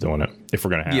airlines doing it if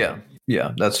we're going to have it.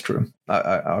 Yeah, that's true.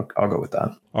 I'll go with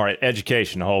that. All right,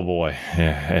 education. Oh, boy.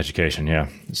 Yeah, education, yeah.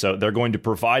 So they're going to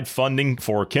provide funding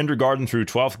for kindergarten through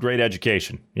 12th grade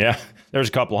education. Yeah, there's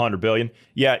a couple $100 billion.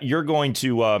 Yeah, you're going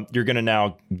to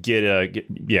now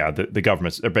the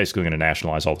government's, they're basically going to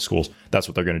nationalize all the schools. That's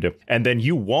what they're going to do. And then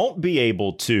you won't be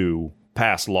able to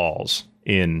pass laws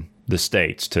in the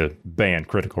states to ban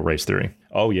critical race theory.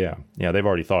 Oh, yeah. Yeah, they've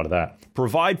already thought of that.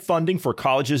 Provide funding for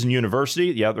colleges and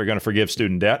universities. Yeah, they're going to forgive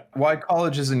student debt. Why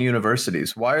colleges and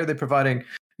universities? Why are they providing?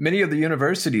 Many of the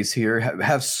universities here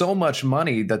have so much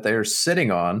money that they're sitting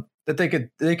on that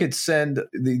they could send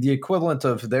the equivalent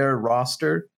of their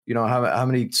roster, how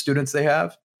many students they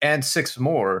have, and 6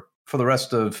 more for the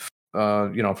rest of,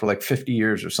 for like 50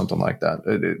 years or something like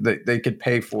that. They could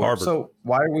pay for Harvard. So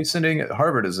why are we sending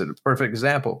Harvard is a perfect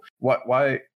example.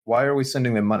 Why are we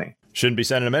sending them money? Shouldn't be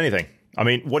sending them anything. I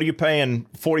mean, what are you paying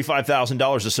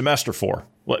 $45,000 a semester for?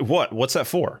 What's that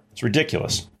for? It's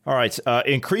ridiculous. All right.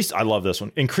 I love this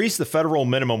one. Increase the federal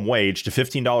minimum wage to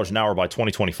 $15 an hour by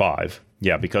 2025.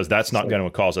 Yeah, because that's not going to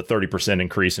cause a 30%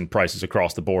 increase in prices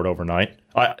across the board overnight.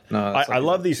 I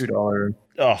love these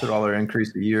 $2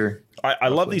 increase a year. I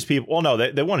love these people. Well, no,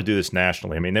 they want to do this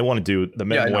nationally. I mean, they want to do the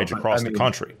minimum wage across the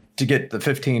country. To get the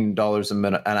 $15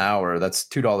 an hour, that's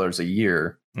 $2 a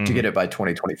year to get it by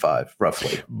 2025,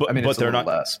 roughly. But they're not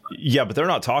less. Yeah, but they're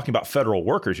not talking about federal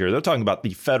workers here. They're talking about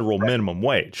the federal minimum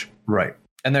wage. Right.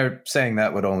 And they're saying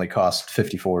that would only cost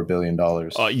 $54 billion.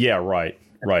 Yeah, right.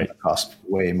 Right. It cost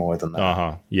way more than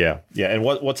that. Yeah. And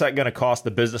what's that going to cost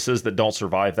the businesses that don't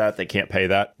survive that? They can't pay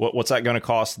that. What's that going to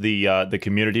cost the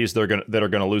communities that are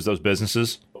going to lose those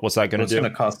businesses? What's that going to do? It's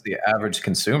going to cost the average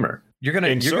consumer. You're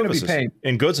going to be paying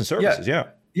in goods and services. Yeah.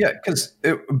 Yeah, because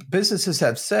businesses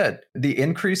have said the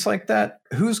increase like that,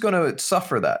 who's going to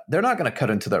suffer that? They're not going to cut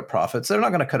into their profits. They're not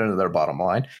going to cut into their bottom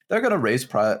line. They're going to raise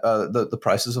the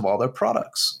prices of all their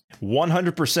products.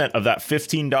 100% of that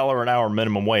 $15 an hour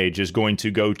minimum wage is going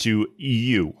to go to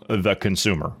you, the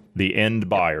consumer, the end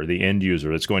buyer, the end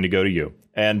user. It's going to go to you.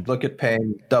 And look at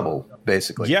paying double,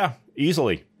 basically. Yeah,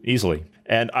 easily.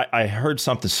 And I heard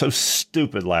something so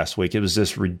stupid last week. It was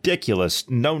this ridiculous,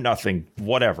 nothing,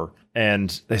 whatever.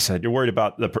 And they said, you're worried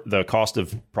about the cost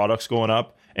of products going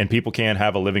up and people can't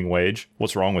have a living wage?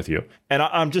 What's wrong with you? And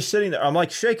I'm just sitting there. I'm like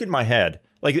shaking my head.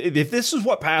 Like, if this is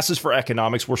what passes for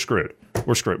economics, we're screwed.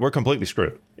 We're completely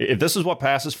screwed. If this is what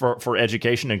passes for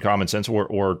education and common sense,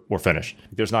 we're finished.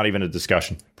 There's not even a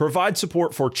discussion. Provide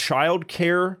support for child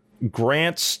care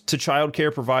grants to child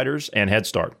care providers and Head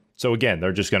Start. So again,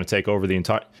 they're just going to take over the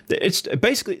entire. It's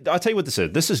basically, I'll tell you what this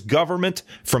is. This is government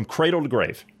from cradle to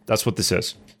grave. That's what this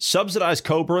is. Subsidize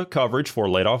COBRA coverage for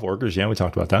laid off workers. Yeah, we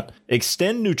talked about that.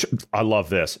 I love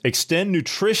this. Extend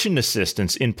nutrition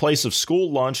assistance in place of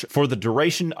school lunch for the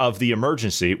duration of the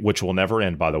emergency, which will never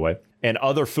end, by the way, and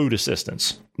other food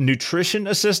assistance. Nutrition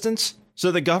assistance?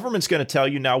 So the government's going to tell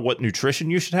you now what nutrition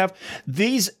you should have.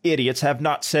 These idiots have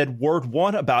not said word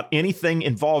one about anything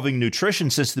involving nutrition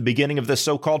since the beginning of this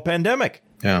so-called pandemic.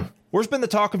 Yeah. Where's been the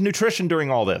talk of nutrition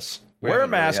during all this? Wear a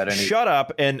mask, shut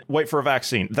up, and wait for a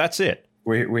vaccine. That's it.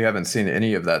 We haven't seen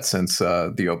any of that since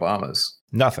the Obamas.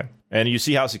 Nothing. And you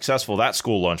see how successful that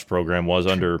school lunch program was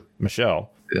under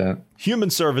Michelle. Yeah. Human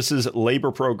services,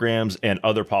 labor programs, and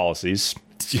other policies.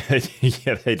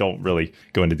 Yeah, they don't really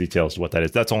go into details of what that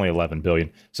is. That's only $11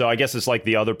 billion. So I guess it's like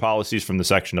the other policies from the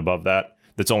section above that.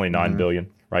 That's only $9 billion,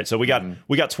 right? So we got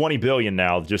 $20 billion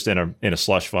now just in a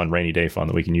slush fund, rainy day fund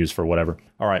that we can use for whatever.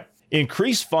 All right.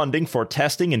 Increase funding for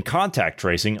testing and contact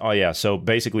tracing. Oh, yeah. So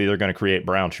basically, they're going to create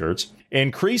brown shirts.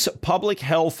 Increase public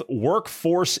health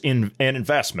workforce and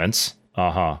investments.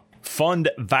 Fund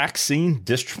vaccine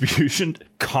distribution,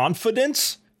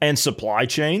 confidence, and supply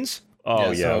chains.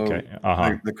 Oh, yeah.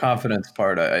 Okay. The confidence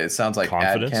part, it sounds like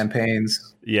ad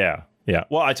campaigns. Yeah.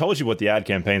 Well, I told you what the ad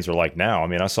campaigns are like now. I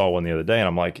mean, I saw one the other day and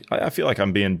I'm like, I feel like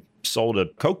I'm being sold a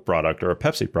Coke product or a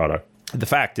Pepsi product. The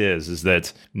fact is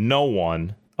that no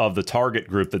one of the target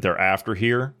group that they're after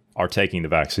here are taking the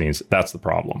vaccines. That's the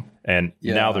problem. And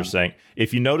now they're saying,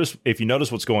 if you notice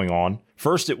what's going on,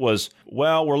 first it was,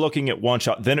 well, we're looking at one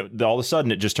shot. Then all of a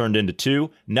sudden it just turned into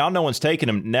two. Now no one's taking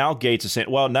them. Now Gates is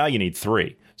saying, well, now you need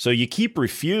three. So you keep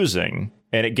refusing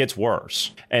and it gets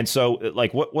worse. And so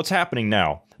like what's happening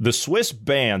now? The Swiss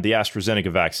banned the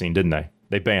AstraZeneca vaccine, didn't they?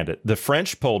 They banned it. The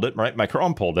French pulled it, right?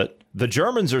 Macron pulled it. The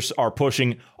Germans are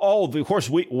pushing, of course,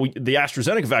 the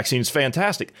AstraZeneca vaccine is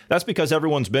fantastic. That's because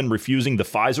everyone's been refusing the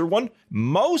Pfizer one.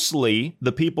 Mostly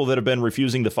the people that have been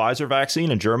refusing the Pfizer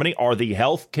vaccine in Germany are the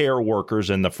healthcare workers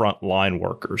and the frontline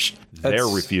workers. They're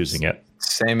refusing it.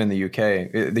 Same in the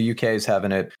UK. The UK is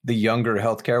having it. The younger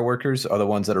healthcare workers are the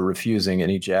ones that are refusing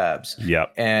any jabs.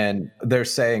 Yep. And they're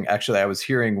saying, actually, I was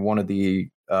hearing one of the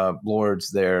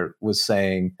lords there was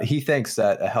saying he thinks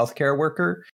that a healthcare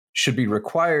worker should be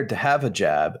required to have a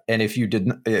jab, and if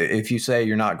you say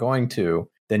you're not going to,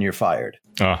 then you're fired.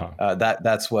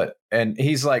 That's what. And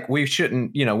he's like, we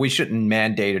shouldn't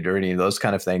mandate it or any of those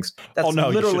kind of things. That's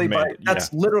literally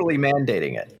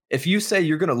mandating it. If you say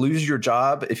you're going to lose your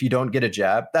job if you don't get a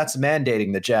jab, that's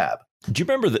mandating the jab. Do you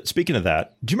remember that? Speaking of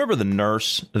that, do you remember the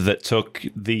nurse that took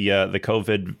the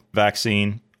COVID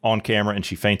vaccine on camera and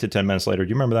she fainted 10 minutes later? Do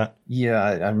you remember that? Yeah,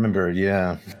 I remember.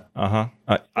 Yeah. I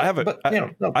have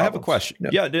a question. No.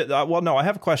 Yeah. Well, no, I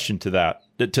have a question to that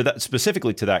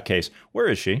specifically to that case. Where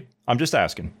is she? I'm just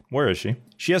asking. Where is she?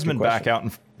 She hasn't been back out in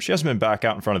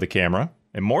front of the camera.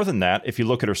 And more than that, if you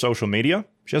look at her social media,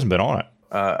 she hasn't been on it.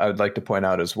 I would like to point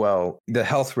out as well, the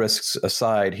health risks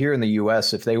aside, here in the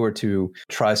U.S., if they were to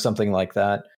try something like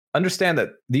that, understand that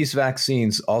these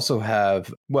vaccines also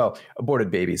have, well,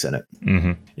 aborted babies in it.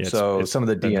 Mm-hmm. Yeah, so some of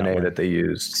the DNA that they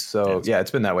used. So yeah,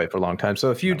 it's been that way for a long time.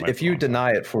 So if you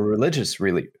deny it for religious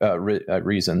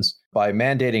reasons by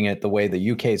mandating it the way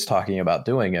the UK is talking about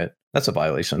doing it, that's a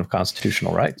violation of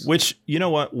constitutional rights. Which, you know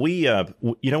what, we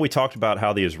talked about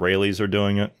how the Israelis are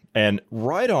doing it. And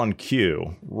right on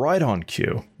cue,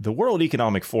 the World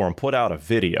Economic Forum put out a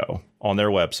video on their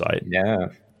website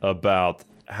about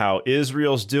how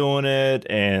Israel's doing it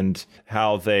and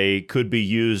how they could be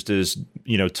used as,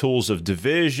 tools of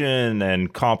division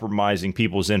and compromising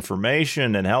people's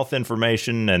information and health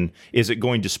information. And is it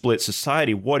going to split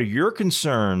society? What are your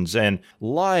concerns? And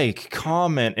like,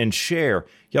 comment, and share.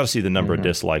 You ought to see the number of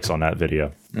dislikes on that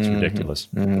video. It's ridiculous.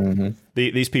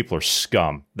 These people are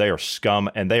scum. They are scum,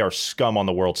 and they are scum on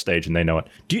the world stage, and they know it.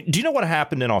 Do you know what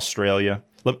happened in Australia?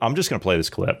 Look, I'm just going to play this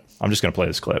clip.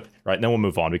 Right? And then we'll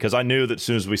move on, because I knew that as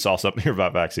soon as we saw something here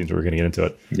about vaccines, we were going to get into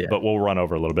it. Yeah. But we'll run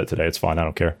over a little bit today. It's fine. I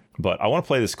don't care. But I want to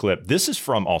play this clip. This is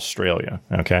from Australia,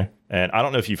 okay? And I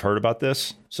don't know if you've heard about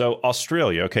this. So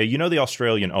Australia, okay, you know the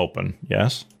Australian Open,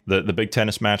 yes? The big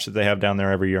tennis match that they have down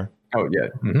there every year? Oh,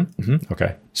 yeah.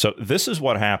 Okay. So this is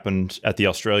what happened at the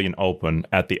Australian Open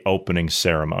at the opening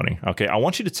ceremony. Okay. I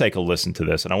want you to take a listen to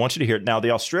this, and I want you to hear it. Now,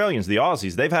 the Australians, the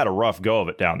Aussies, they've had a rough go of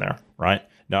it down there, right?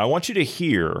 Now, I want you to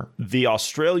hear the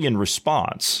Australian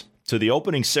response to the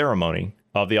opening ceremony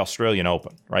of the Australian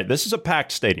Open, right? This is a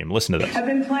packed stadium. Listen to this. I've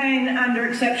been playing under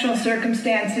exceptional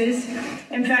circumstances.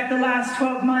 In fact, the last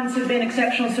 12 months have been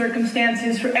exceptional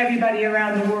circumstances for everybody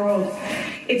around the world.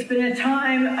 It's been a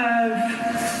time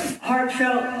of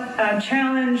heartfelt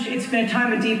challenge. It's been a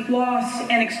time of deep loss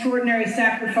and extraordinary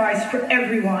sacrifice for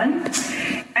everyone.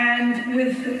 And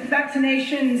with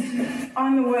vaccinations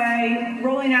on the way,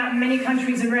 rolling out in many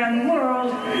countries around the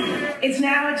world, it's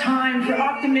now a time for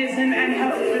optimism and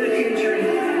hope for the future.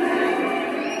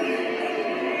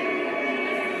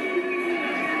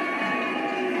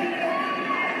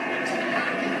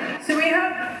 So we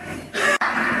hope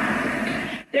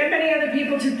there are many other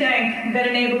people to thank that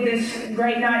enabled this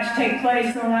great night to take place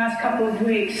in the last couple of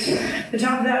weeks. The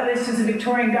top of that list is the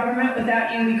Victorian government.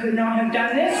 Without you, we could not have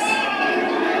done this.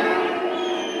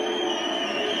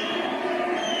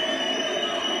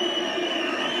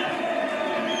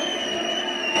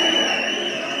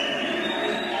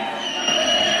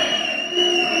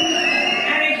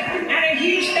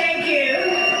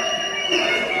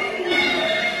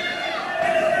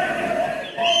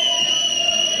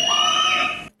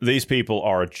 These people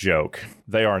are a joke.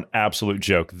 They are an absolute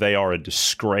joke. They are a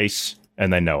disgrace,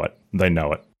 and they know it.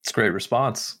 It's a great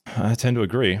response. I tend to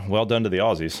agree. Well done to the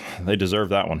Aussies. They deserve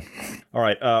that one. All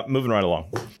right, moving right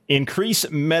along. Increase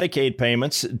Medicaid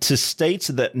payments to states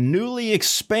that newly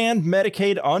expand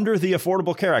Medicaid under the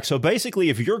Affordable Care Act. So basically,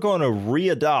 if you're going to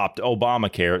readopt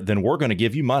Obamacare, then we're going to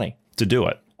give you money to do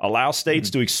it. Allow states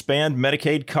to expand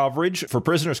Medicaid coverage for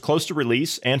prisoners close to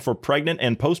release and for pregnant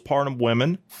and postpartum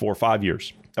women for 5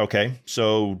 years. Okay,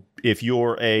 so if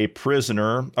you're a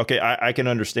prisoner, okay, I can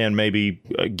understand maybe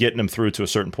getting them through to a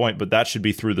certain point, but that should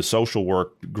be through the social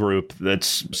work group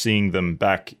that's seeing them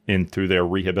back in through their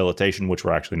rehabilitation, which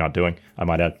we're actually not doing, I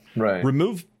might add. Right.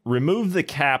 Remove the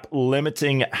cap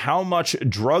limiting how much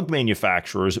drug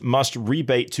manufacturers must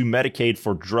rebate to Medicaid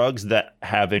for drugs that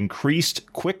have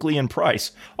increased quickly in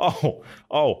price. Oh,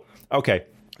 okay.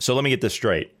 So let me get this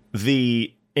straight.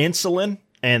 The insulin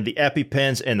and the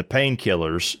EpiPens and the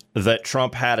painkillers that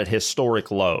Trump had at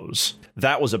historic lows,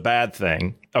 that was a bad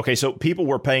thing. Okay, so people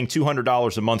were paying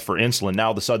 $200 a month for insulin. Now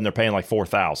all of a sudden they're paying like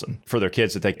 $4,000 for their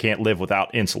kids that they can't live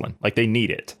without insulin. Like they need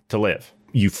it to live.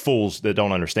 You fools that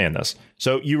don't understand this.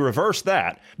 So you reverse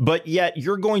that, but yet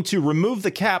you're going to remove the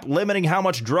cap limiting how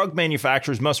much drug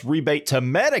manufacturers must rebate to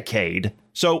Medicaid.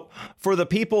 So for the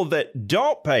people that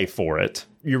don't pay for it,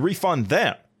 you refund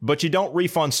them, but you don't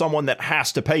refund someone that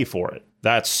has to pay for it.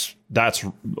 That's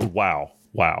wow.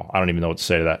 I don't even know what to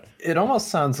say to that. It almost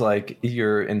sounds like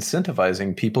you're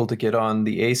incentivizing people to get on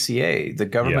the ACA, the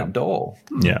government dole.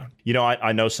 Yeah. You know,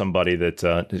 I know somebody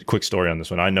that, quick story on this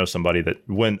one. I know somebody that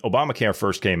when Obamacare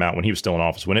first came out, when he was still in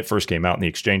office, when it first came out and the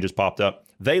exchanges popped up,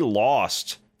 they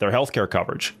lost their health care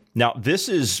coverage. Now, this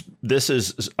is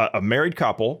a married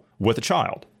couple with a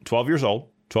child, 12 years old.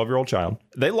 12-year-old child.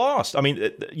 They lost. I mean,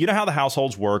 you know how the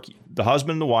households work. The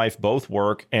husband and the wife both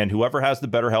work, and whoever has the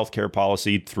better health care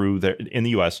policy in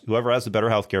the U.S., whoever has the better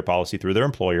health care policy through their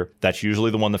employer, that's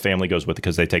usually the one the family goes with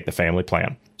because they take the family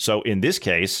plan. So in this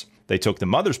case, they took the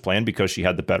mother's plan because she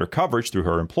had the better coverage through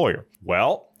her employer.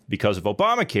 Well, because of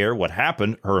Obamacare, what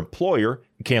happened? Her employer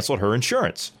canceled her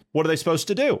insurance. What are they supposed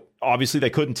to do? Obviously, they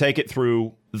couldn't take it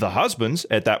through the husbands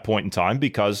at that point in time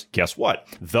because guess what?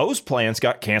 Those plans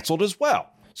got canceled as well.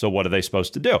 So what are they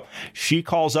supposed to do? She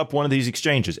calls up one of these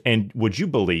exchanges. And would you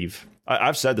believe,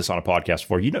 I've said this on a podcast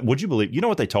before, would you believe, you know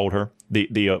what they told her?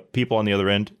 The people on the other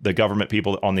end, the government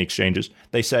people on the exchanges,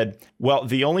 they said, well,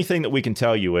 the only thing that we can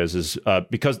tell you is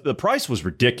because the price was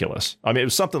ridiculous. I mean, it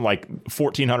was something like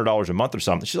 $1,400 a month or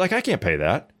something. She's like, I can't pay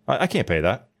that. I can't pay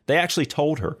that. They actually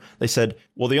told her, they said,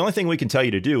 well, the only thing we can tell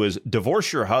you to do is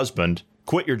divorce your husband,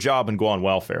 quit your job, and go on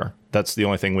welfare. That's the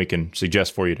only thing we can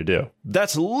suggest for you to do.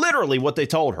 That's literally what they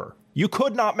told her. You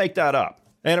could not make that up.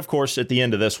 And of course, at the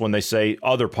end of this, when they say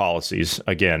other policies,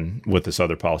 again, with this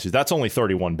other policies, that's only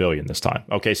 $31 billion this time.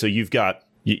 Okay, so you've got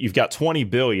 $20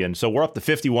 billion. So we're up to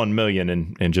 $51 million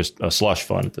in just a slush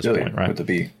fund at this point, right? With the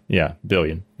B. Yeah,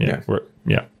 billion. Yeah.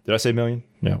 Did I say million?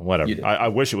 Yeah, whatever. I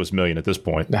wish it was million at this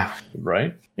point.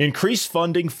 Right. Increase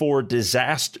funding for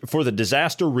the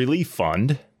disaster relief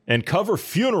fund and cover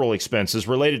funeral expenses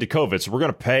related to COVID. So we're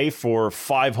going to pay for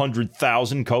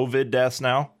 500,000 COVID deaths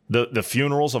now. The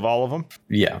funerals of all of them.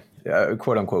 Yeah.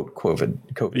 Quote unquote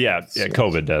COVID. Yeah,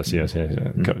 COVID deaths. Yes.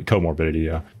 Comorbidity.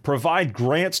 Yeah. Provide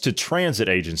grants to transit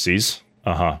agencies.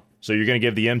 So you're going to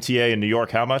give the MTA in New York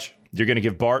how much? You're going to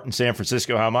give BART in San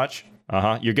Francisco how much?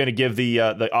 You're going to give the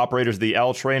operators of the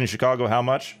L train in Chicago how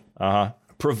much?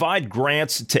 Provide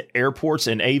grants to airports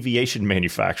and aviation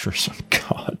manufacturers.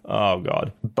 Oh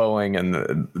God. Boeing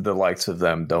and the likes of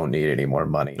them don't need any more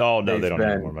money. Oh no, they don't need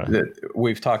any more money.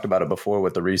 We've talked about it before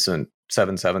with the recent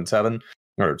 777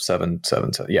 or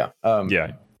 777.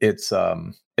 Yeah.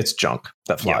 It's junk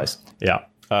that flies. Yeah.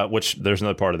 Which there's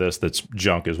another part of this that's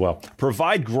junk as well.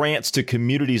 Provide grants to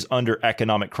communities under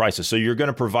economic crisis. So you're going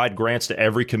to provide grants to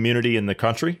every community in the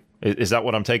country? Is that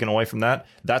what I'm taking away from that?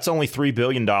 That's only $3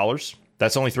 billion.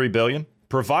 That's only $3 billion.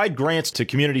 Provide grants to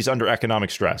communities under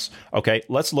economic stress. Okay,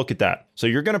 let's look at that. So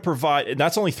you're going to provide, and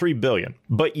that's only $3 billion,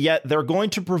 but yet they're going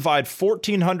to provide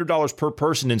 $1,400 per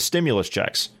person in stimulus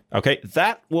checks. Okay,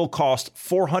 that will cost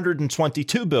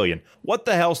 $422 billion. What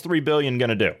the hell's $3 billion going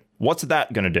to do? What's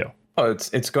that going to do? Oh,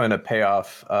 it's going to pay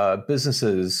off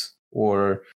businesses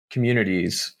or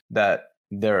communities that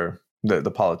the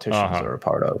politicians are a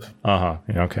part of.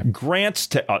 Yeah, okay. Grants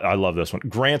to, I love this one.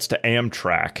 Grants to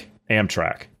Amtrak.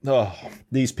 Oh,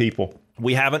 these people.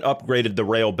 We haven't upgraded the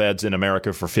rail beds in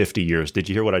America for 50 years. Did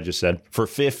you hear what I just said? For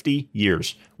 50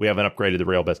 years, we haven't upgraded the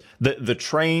rail beds. The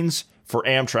trains for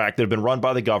Amtrak that have been run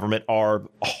by the government are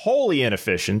wholly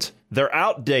inefficient. They're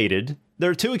outdated.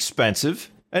 They're too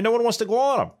expensive. And no one wants to go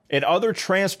on them. And other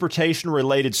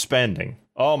transportation-related spending.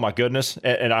 Oh, my goodness.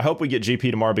 And I hope we get GP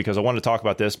tomorrow because I want to talk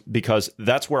about this because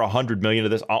that's where $100 million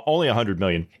of this, only $100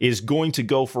 million, is going to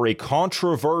go for a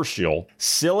controversial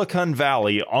Silicon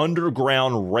Valley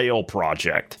underground rail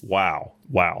project. Wow.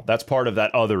 That's part of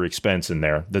that other expense in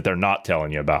there that they're not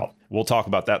telling you about. We'll talk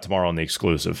about that tomorrow on the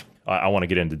exclusive. I want to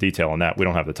get into detail on that. We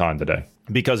don't have the time today.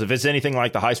 Because if it's anything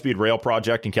like the high-speed rail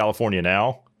project in California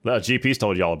now, GP's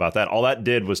told you all about that. All that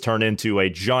did was turn into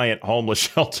a giant homeless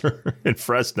shelter in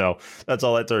Fresno. That's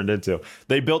all that turned into.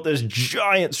 They built this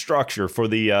giant structure for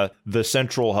the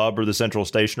central hub or the central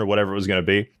station or whatever it was going to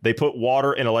be. They put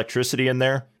water and electricity in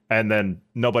there, and then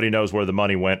nobody knows where the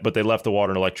money went, but they left the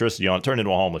water and electricity on. It turned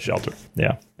into a homeless shelter.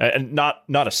 Yeah. And not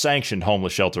a sanctioned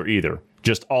homeless shelter either.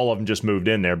 Just all of them just moved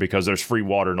in there because there's free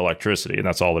water and electricity, and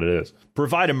that's all it is.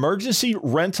 Provide emergency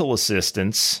rental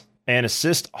assistance and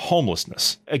assist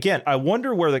homelessness. Again, I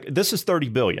wonder where this is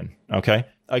 $30 billion. Okay.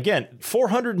 Again,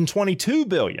 $422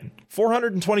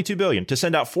 billion to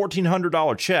send out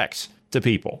 $1,400 checks to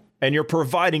people. And you're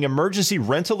providing emergency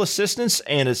rental assistance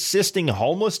and assisting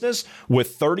homelessness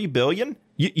with $30 billion.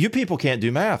 You people can't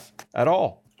do math at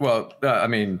all. Well, I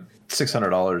mean,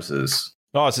 $600 is.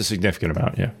 Oh, it's a significant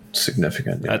amount. Yeah.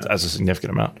 Significant. Yeah. That's a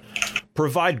significant amount.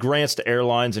 Provide grants to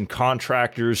airlines and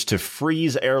contractors to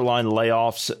freeze airline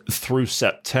layoffs through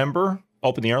September.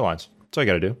 Open the airlines. That's all you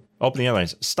got to do. Open the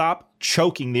airlines. Stop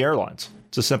choking the airlines.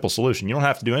 It's a simple solution. You don't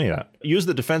have to do any of that. Use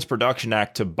the Defense Production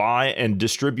Act to buy and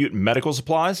distribute medical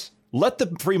supplies. Let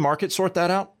the free market sort that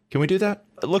out. Can we do that?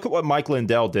 Look at what Mike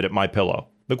Lindell did at MyPillow.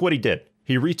 Look what he did.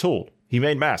 He retooled. He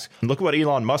made masks. And look at what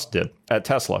Elon Musk did at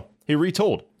Tesla. He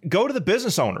retooled. Go to the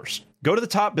business owners. Go to the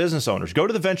top business owners. Go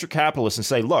to the venture capitalists and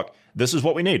say, look, this is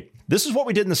what we need. This is what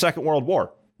we did in the Second World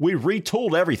War. We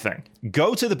retooled everything.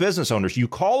 Go to the business owners. You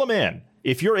call them in.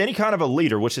 If you're any kind of a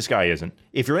leader, which this guy isn't,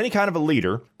 if you're any kind of a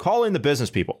leader, call in the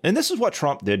business people. And this is what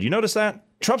Trump did. You notice that?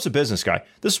 Trump's a business guy.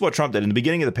 This is what Trump did in the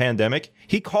beginning of the pandemic.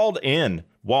 He called in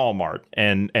Walmart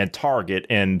and Target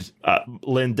and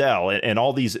Lindell and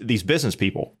all these business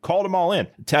people, called them all in.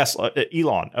 Tesla,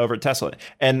 Elon over at Tesla.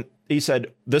 And he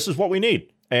said, this is what we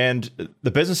need. And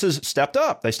the businesses stepped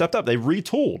up. They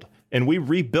retooled. And we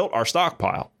rebuilt our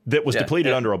stockpile that was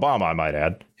depleted under Obama, I might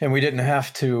add. And we didn't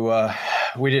have to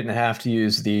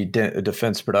use the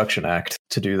Defense Production Act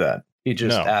to do that. He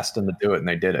just asked them to do it, and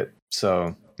they did it.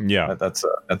 So yeah, that's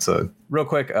a real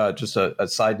quick. Just a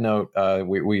side note.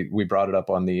 We brought it up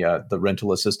on the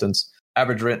rental assistance.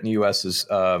 Average rent in the U.S. is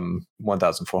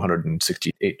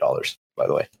 $1,468. By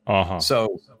the way.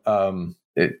 So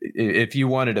if you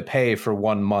wanted to pay for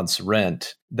 1 month's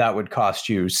rent, that would cost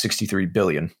you $63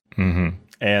 billion. Mm-hmm.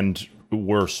 And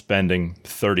we're spending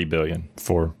 $30 billion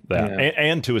for that,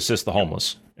 and to assist the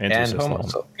homeless. And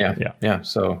homeless. Yeah.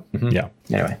 So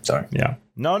Anyway, sorry. Yeah.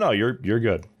 No, you're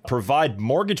good. Provide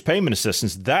mortgage payment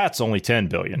assistance. That's only $10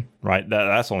 billion, right?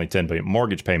 That's only $10 billion.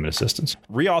 Mortgage payment assistance.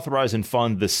 Reauthorize and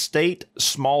fund the state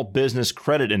small business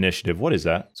credit initiative. What is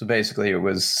that? So basically, it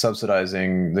was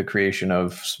subsidizing the creation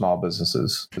of small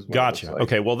businesses. Gotcha.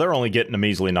 Okay. Well, they're only getting a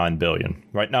measly $9 billion,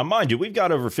 right? Now, mind you, we've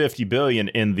got over $50 billion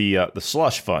in the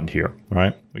slush fund here,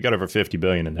 right? We got over $50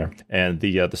 billion in there, and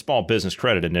the small business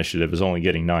credit initiative is only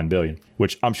getting $9 billion,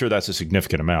 which I'm sure that's a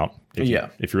significant amount.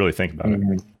 If you really think about it.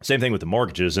 Same thing with the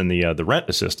mortgages and the rent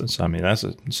assistance. I mean, that's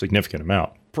a significant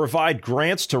amount. Provide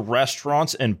grants to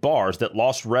restaurants and bars that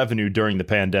lost revenue during the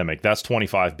pandemic. That's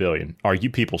 $25 billion. Are you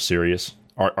people serious?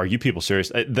 Are you people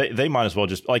serious? They might as well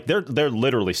just, like, they're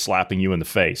literally slapping you in the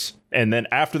face. And then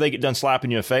after they get done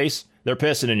slapping you in the face, they're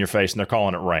pissing in your face and they're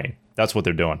calling it rain. That's what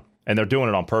they're doing. And they're doing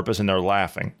it on purpose, and they're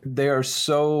laughing. They are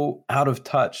so out of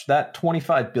touch. That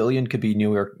 $25 billion could be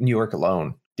New York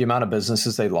alone. The amount of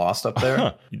businesses they lost up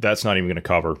there. That's not even going to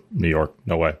cover New York.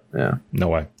 No way. Yeah. No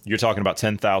way. You're talking about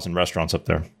 10,000 restaurants up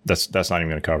there. That's not even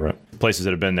going to cover it. Places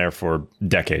that have been there for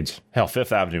decades. Hell,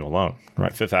 Fifth Avenue alone,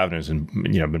 right? Fifth Avenue's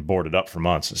been boarded up for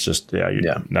months. It's just,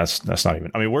 that's not even.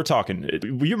 I mean, we're talking,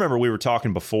 you remember we were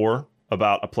talking before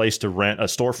about a place to rent, a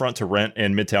storefront to rent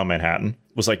in Midtown Manhattan.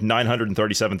 It was like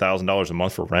 $937,000 a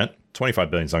month for rent. $25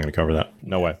 billion is not going to cover that.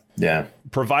 No way. Yeah.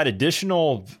 Provide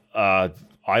additional idle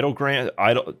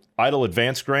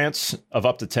advance grants of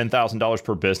up to $10,000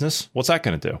 per business. What's that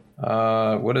going to do?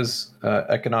 What is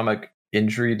economic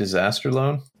injury disaster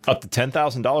loan? Up to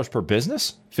 $10,000 per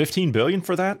business? $15 billion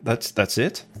for that? That's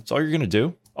it? That's all you're going to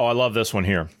do? Oh, I love this one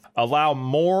here. Allow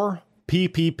more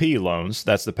PPP loans,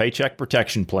 that's the Paycheck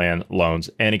Protection Plan loans,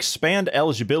 and expand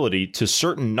eligibility to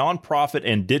certain nonprofit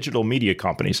and digital media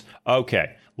companies.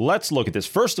 Okay, let's look at this.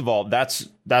 First of all, that's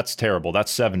terrible.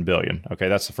 That's $7 billion. Okay,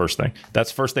 that's the first thing.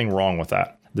 That's the first thing wrong with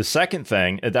that. The second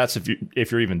thing, that's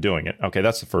if you're even doing it. Okay,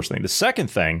 that's the first thing. The second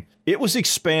thing, it was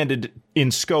expanded in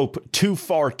scope too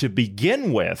far to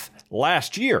begin with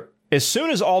last year. As soon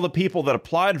as all the people that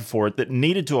applied for it, that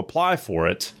needed to apply for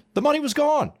it, the money was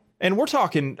gone. And we're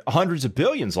talking hundreds of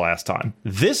billions last time.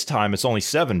 This time, it's only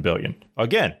 $7 billion.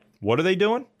 Again, what are they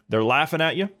doing? They're laughing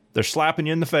at you. They're slapping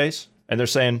you in the face. And they're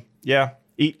saying, yeah,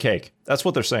 eat cake. That's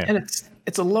what they're saying. And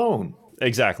it's a loan.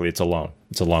 Exactly. It's a loan.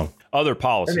 It's a loan. Other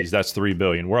policies, that's $3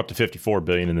 billion. We're up to $54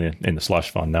 billion in the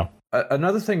slush fund now.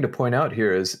 Another thing to point out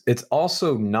here is it's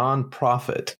also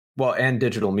nonprofit. Well, and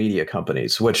digital media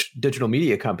companies, which digital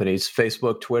media companies,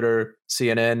 Facebook, Twitter,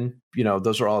 CNN,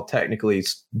 those are all technically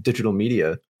digital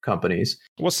media companies.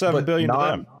 What's $7 billion to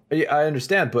them? I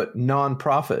understand, but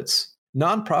nonprofits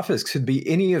could be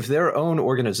any of their own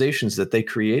organizations that they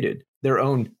created, their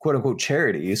own quote unquote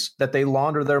charities that they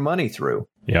launder their money through.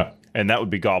 Yeah. And that would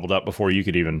be gobbled up before you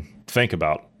could even think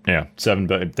about. Yeah. $7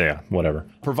 billion. Yeah. Whatever.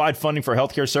 Provide funding for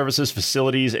healthcare services,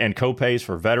 facilities, and co-pays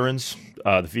for veterans.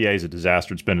 The VA is a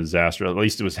disaster. It's been a disaster. At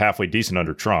least it was halfway decent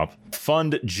under Trump.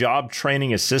 Fund job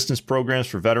training assistance programs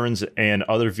for veterans and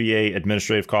other VA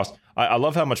administrative costs. I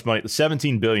love how much money.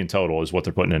 $17 billion total is what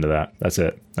they're putting into that. That's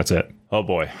it. Oh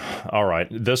boy. All right.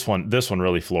 This one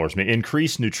really floors me.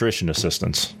 Increase nutrition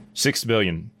assistance. $6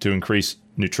 billion to increase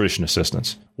nutrition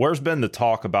assistance. Where's been the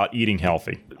talk about eating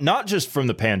healthy? Not just from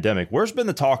the pandemic. Where's been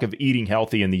the talk of eating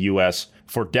healthy in the U.S.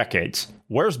 for decades?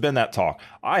 Where's been that talk?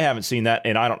 I haven't seen that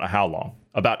in I don't know how long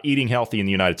about eating healthy in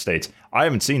the United States. I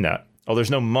haven't seen that. Oh,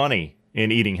 there's no money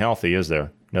in eating healthy, is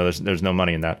there? No, there's no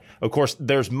money in that. Of course,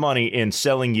 there's money in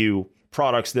selling you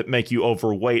products that make you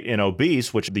overweight and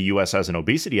obese, which the U.S. has an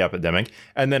obesity epidemic.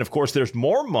 And then, of course, there's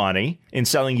more money in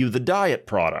selling you the diet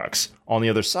products on the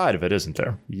other side of it, isn't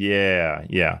there?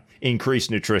 Yeah.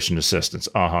 Increased nutrition assistance.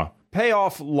 Pay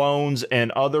off loans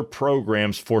and other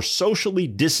programs for socially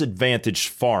disadvantaged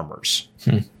farmers.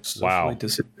 Wow. Socially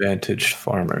disadvantaged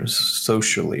farmers.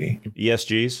 Socially.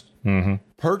 ESGs. Mm-hmm.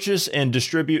 purchase and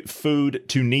distribute food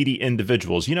to needy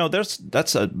individuals. You know,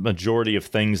 that's a majority of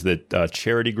things that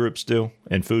charity groups do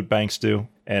and food banks do.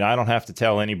 And I don't have to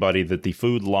tell anybody that the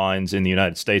food lines in the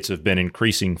United States have been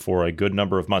increasing for a good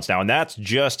number of months now. And that's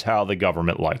just how the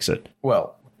government likes it.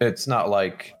 Well, it's not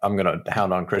like I'm going to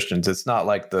hound on Christians. It's not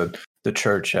like the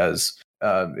church has,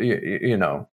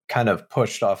 kind of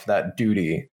pushed off that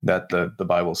duty that the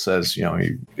Bible says,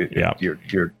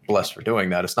 you're blessed for doing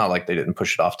that. It's not like they didn't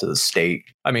push it off to the state.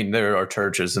 I mean, there are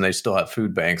churches and they still have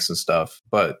food banks and stuff,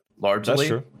 but largely that's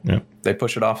true. Yeah. They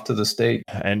push it off to the state.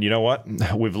 And you know what?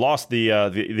 We've lost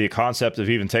the concept of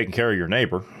even taking care of your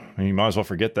neighbor. I mean, you might as well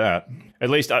forget that. At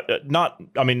least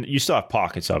you still have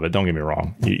pockets of it. Don't get me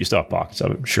wrong. You still have pockets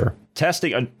of it. Sure.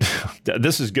 Testing.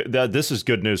 This is good. This is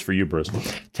good news for you, Bruce.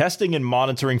 Testing and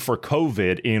monitoring for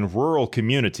COVID in rural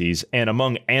communities and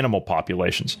among animal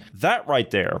populations. That right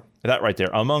there,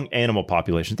 among animal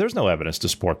populations, there's no evidence to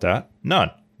support that.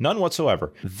 None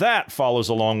whatsoever. That follows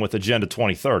along with Agenda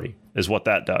 2030 is what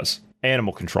that does.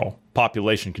 Animal control,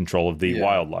 population control of the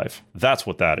wildlife. That's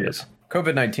what that is.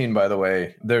 COVID-19, by the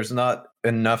way, there's not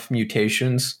enough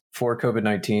mutations for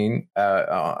COVID-19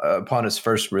 upon its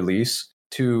first release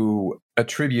to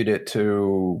attribute it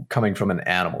to coming from an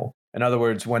animal. In other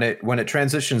words, when it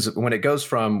transitions, when it goes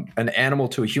from an animal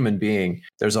to a human being,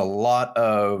 there's a lot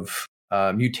of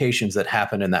mutations that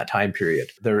happen in that time period.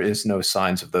 There is no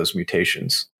signs of those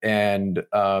mutations. And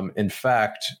in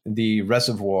fact, the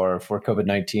reservoir for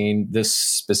COVID-19, this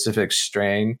specific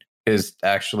strain, is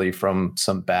actually from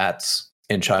some bats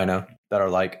in China that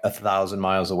are like 1,000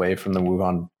 miles away from the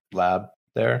Wuhan lab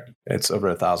there. It's over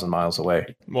 1,000 miles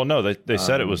away. Well, no, they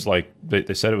said it was like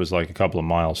they said it was like a couple of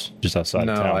miles just outside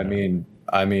of town. No,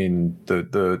 I mean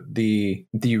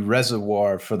the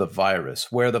reservoir for the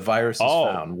virus, where the virus is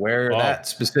found, where that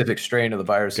specific strain of the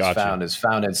virus is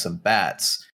found in some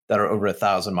bats that are over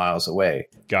 1,000 miles away.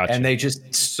 Gotcha. And they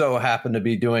just so happen to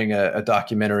be doing a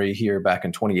documentary here back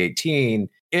in 2018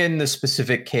 in the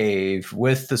specific cave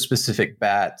with the specific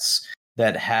bats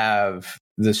that have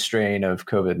the strain of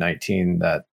COVID-19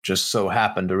 that just so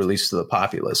happened to release to the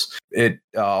populace. It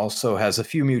also has a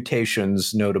few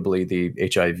mutations, notably the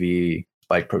HIV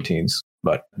spike proteins.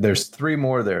 But there's 3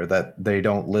 more there that they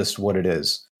don't list what it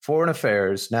is. Foreign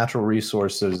affairs, natural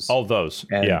resources, all those,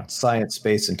 and science,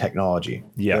 space, and technology.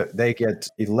 Yeah. They get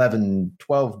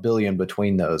 12 billion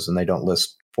between those, and they don't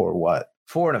list for what.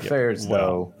 Foreign affairs,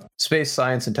 though, space,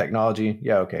 science, and technology.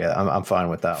 Yeah, okay, I'm fine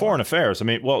with that. Foreign affairs. I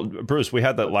mean, well, Bruce, we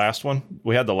had that last one.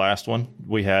 We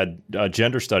had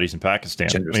gender studies in Pakistan.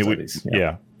 Studies.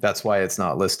 That's why it's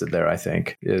not listed there, I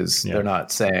think, they're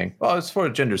not saying, well, it's for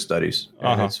gender studies.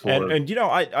 And you know,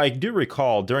 I do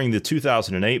recall during the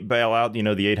 2008 bailout, you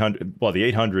know, the 800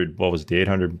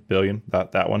 billion,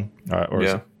 that one?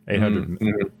 Or 800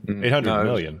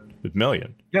 million.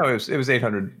 Million. No, it was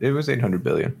 800. It was 800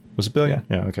 billion. Was it billion?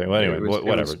 Yeah. Okay. Well, anyway,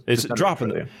 whatever. It's drop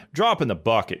in the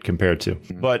bucket compared to.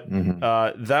 But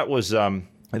that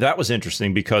was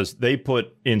interesting because they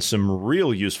put in some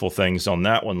real useful things on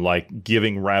that one, like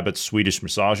giving rabbits Swedish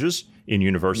massages in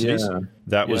universities. Yeah.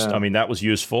 That was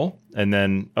useful. And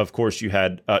then, of course, you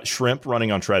had shrimp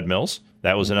running on treadmills.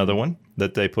 That was another one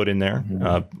that they put in there.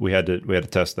 We had to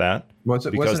test that.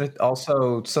 Wasn't it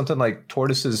also something like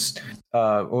tortoises?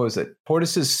 What was it?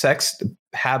 Tortoises' sex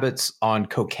habits on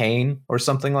cocaine or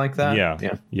something like that?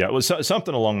 Yeah. It was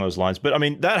something along those lines. But I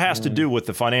mean, that has to do with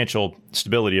the financial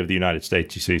stability of the United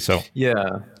States. You see, so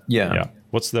yeah.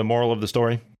 What's the moral of the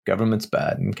story? Government's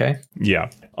bad. Okay. Yeah.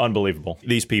 Unbelievable.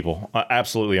 These people,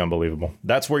 absolutely unbelievable.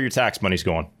 That's where your tax money's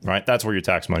going, right? That's where your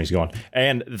tax money's going.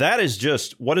 And that is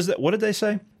just, what is that? What did they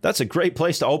say? That's a great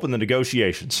place to open the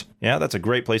negotiations. Yeah, that's a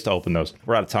great place to open those.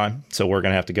 We're out of time, so we're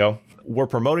going to have to go. We're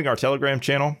promoting our Telegram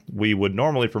channel. We would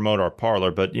normally promote our Parler,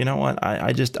 but you know what?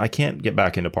 I can't get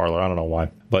back into Parler. I don't know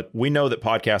why. But we know that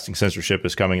podcasting censorship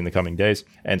is coming in the coming days.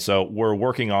 And so we're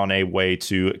working on a way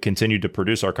to continue to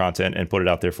produce our content and put it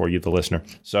out there for you, the listener.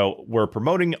 So we're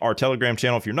promoting our Telegram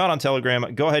channel. If you're not on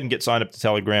Telegram, go ahead and get signed up to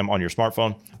Telegram on your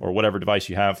smartphone or whatever device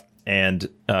you have. And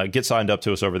get signed up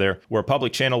to us over there. We're a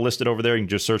public channel listed over there. You can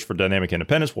just search for Dynamic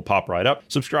Independence. We'll pop right up.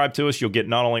 Subscribe to us. You'll get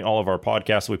not only all of our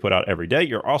podcasts that we put out every day,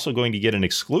 you're also going to get an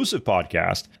exclusive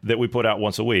podcast that we put out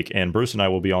once a week. And Bruce and I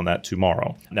will be on that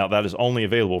tomorrow. Now, that is only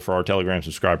available for our Telegram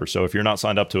subscribers. So if you're not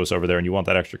signed up to us over there and you want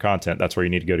that extra content, that's where you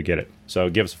need to go to get it.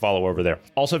 So give us a follow over there.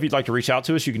 Also, if you'd like to reach out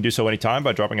to us, you can do so anytime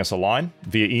by dropping us a line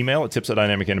via email at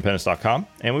tips@dynamicindependence.com.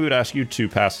 And we would ask you to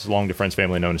pass this along to friends,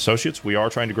 family, and known associates. We are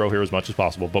trying to grow here as much as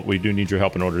possible, but we do need your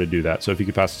help in order to do that. So if you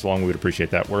could pass this along, we would appreciate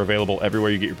that. We're available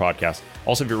everywhere you get your podcast.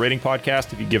 Also, if you're rating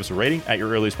podcast, if you give us a rating at your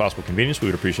earliest possible convenience, we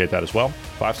would appreciate that as well.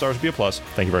 5 stars would be a plus.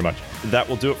 Thank you very much. That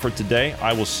will do it for today.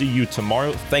 I will see you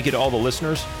tomorrow. Thank you to all the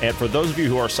listeners. And for those of you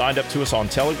who are signed up to us on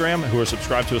Telegram, who are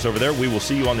subscribed to us over there, we will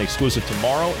see you on the exclusive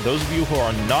tomorrow. Those of you who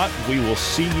are not, we will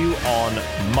see you on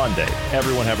Monday.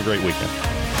 Everyone have a great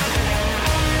weekend.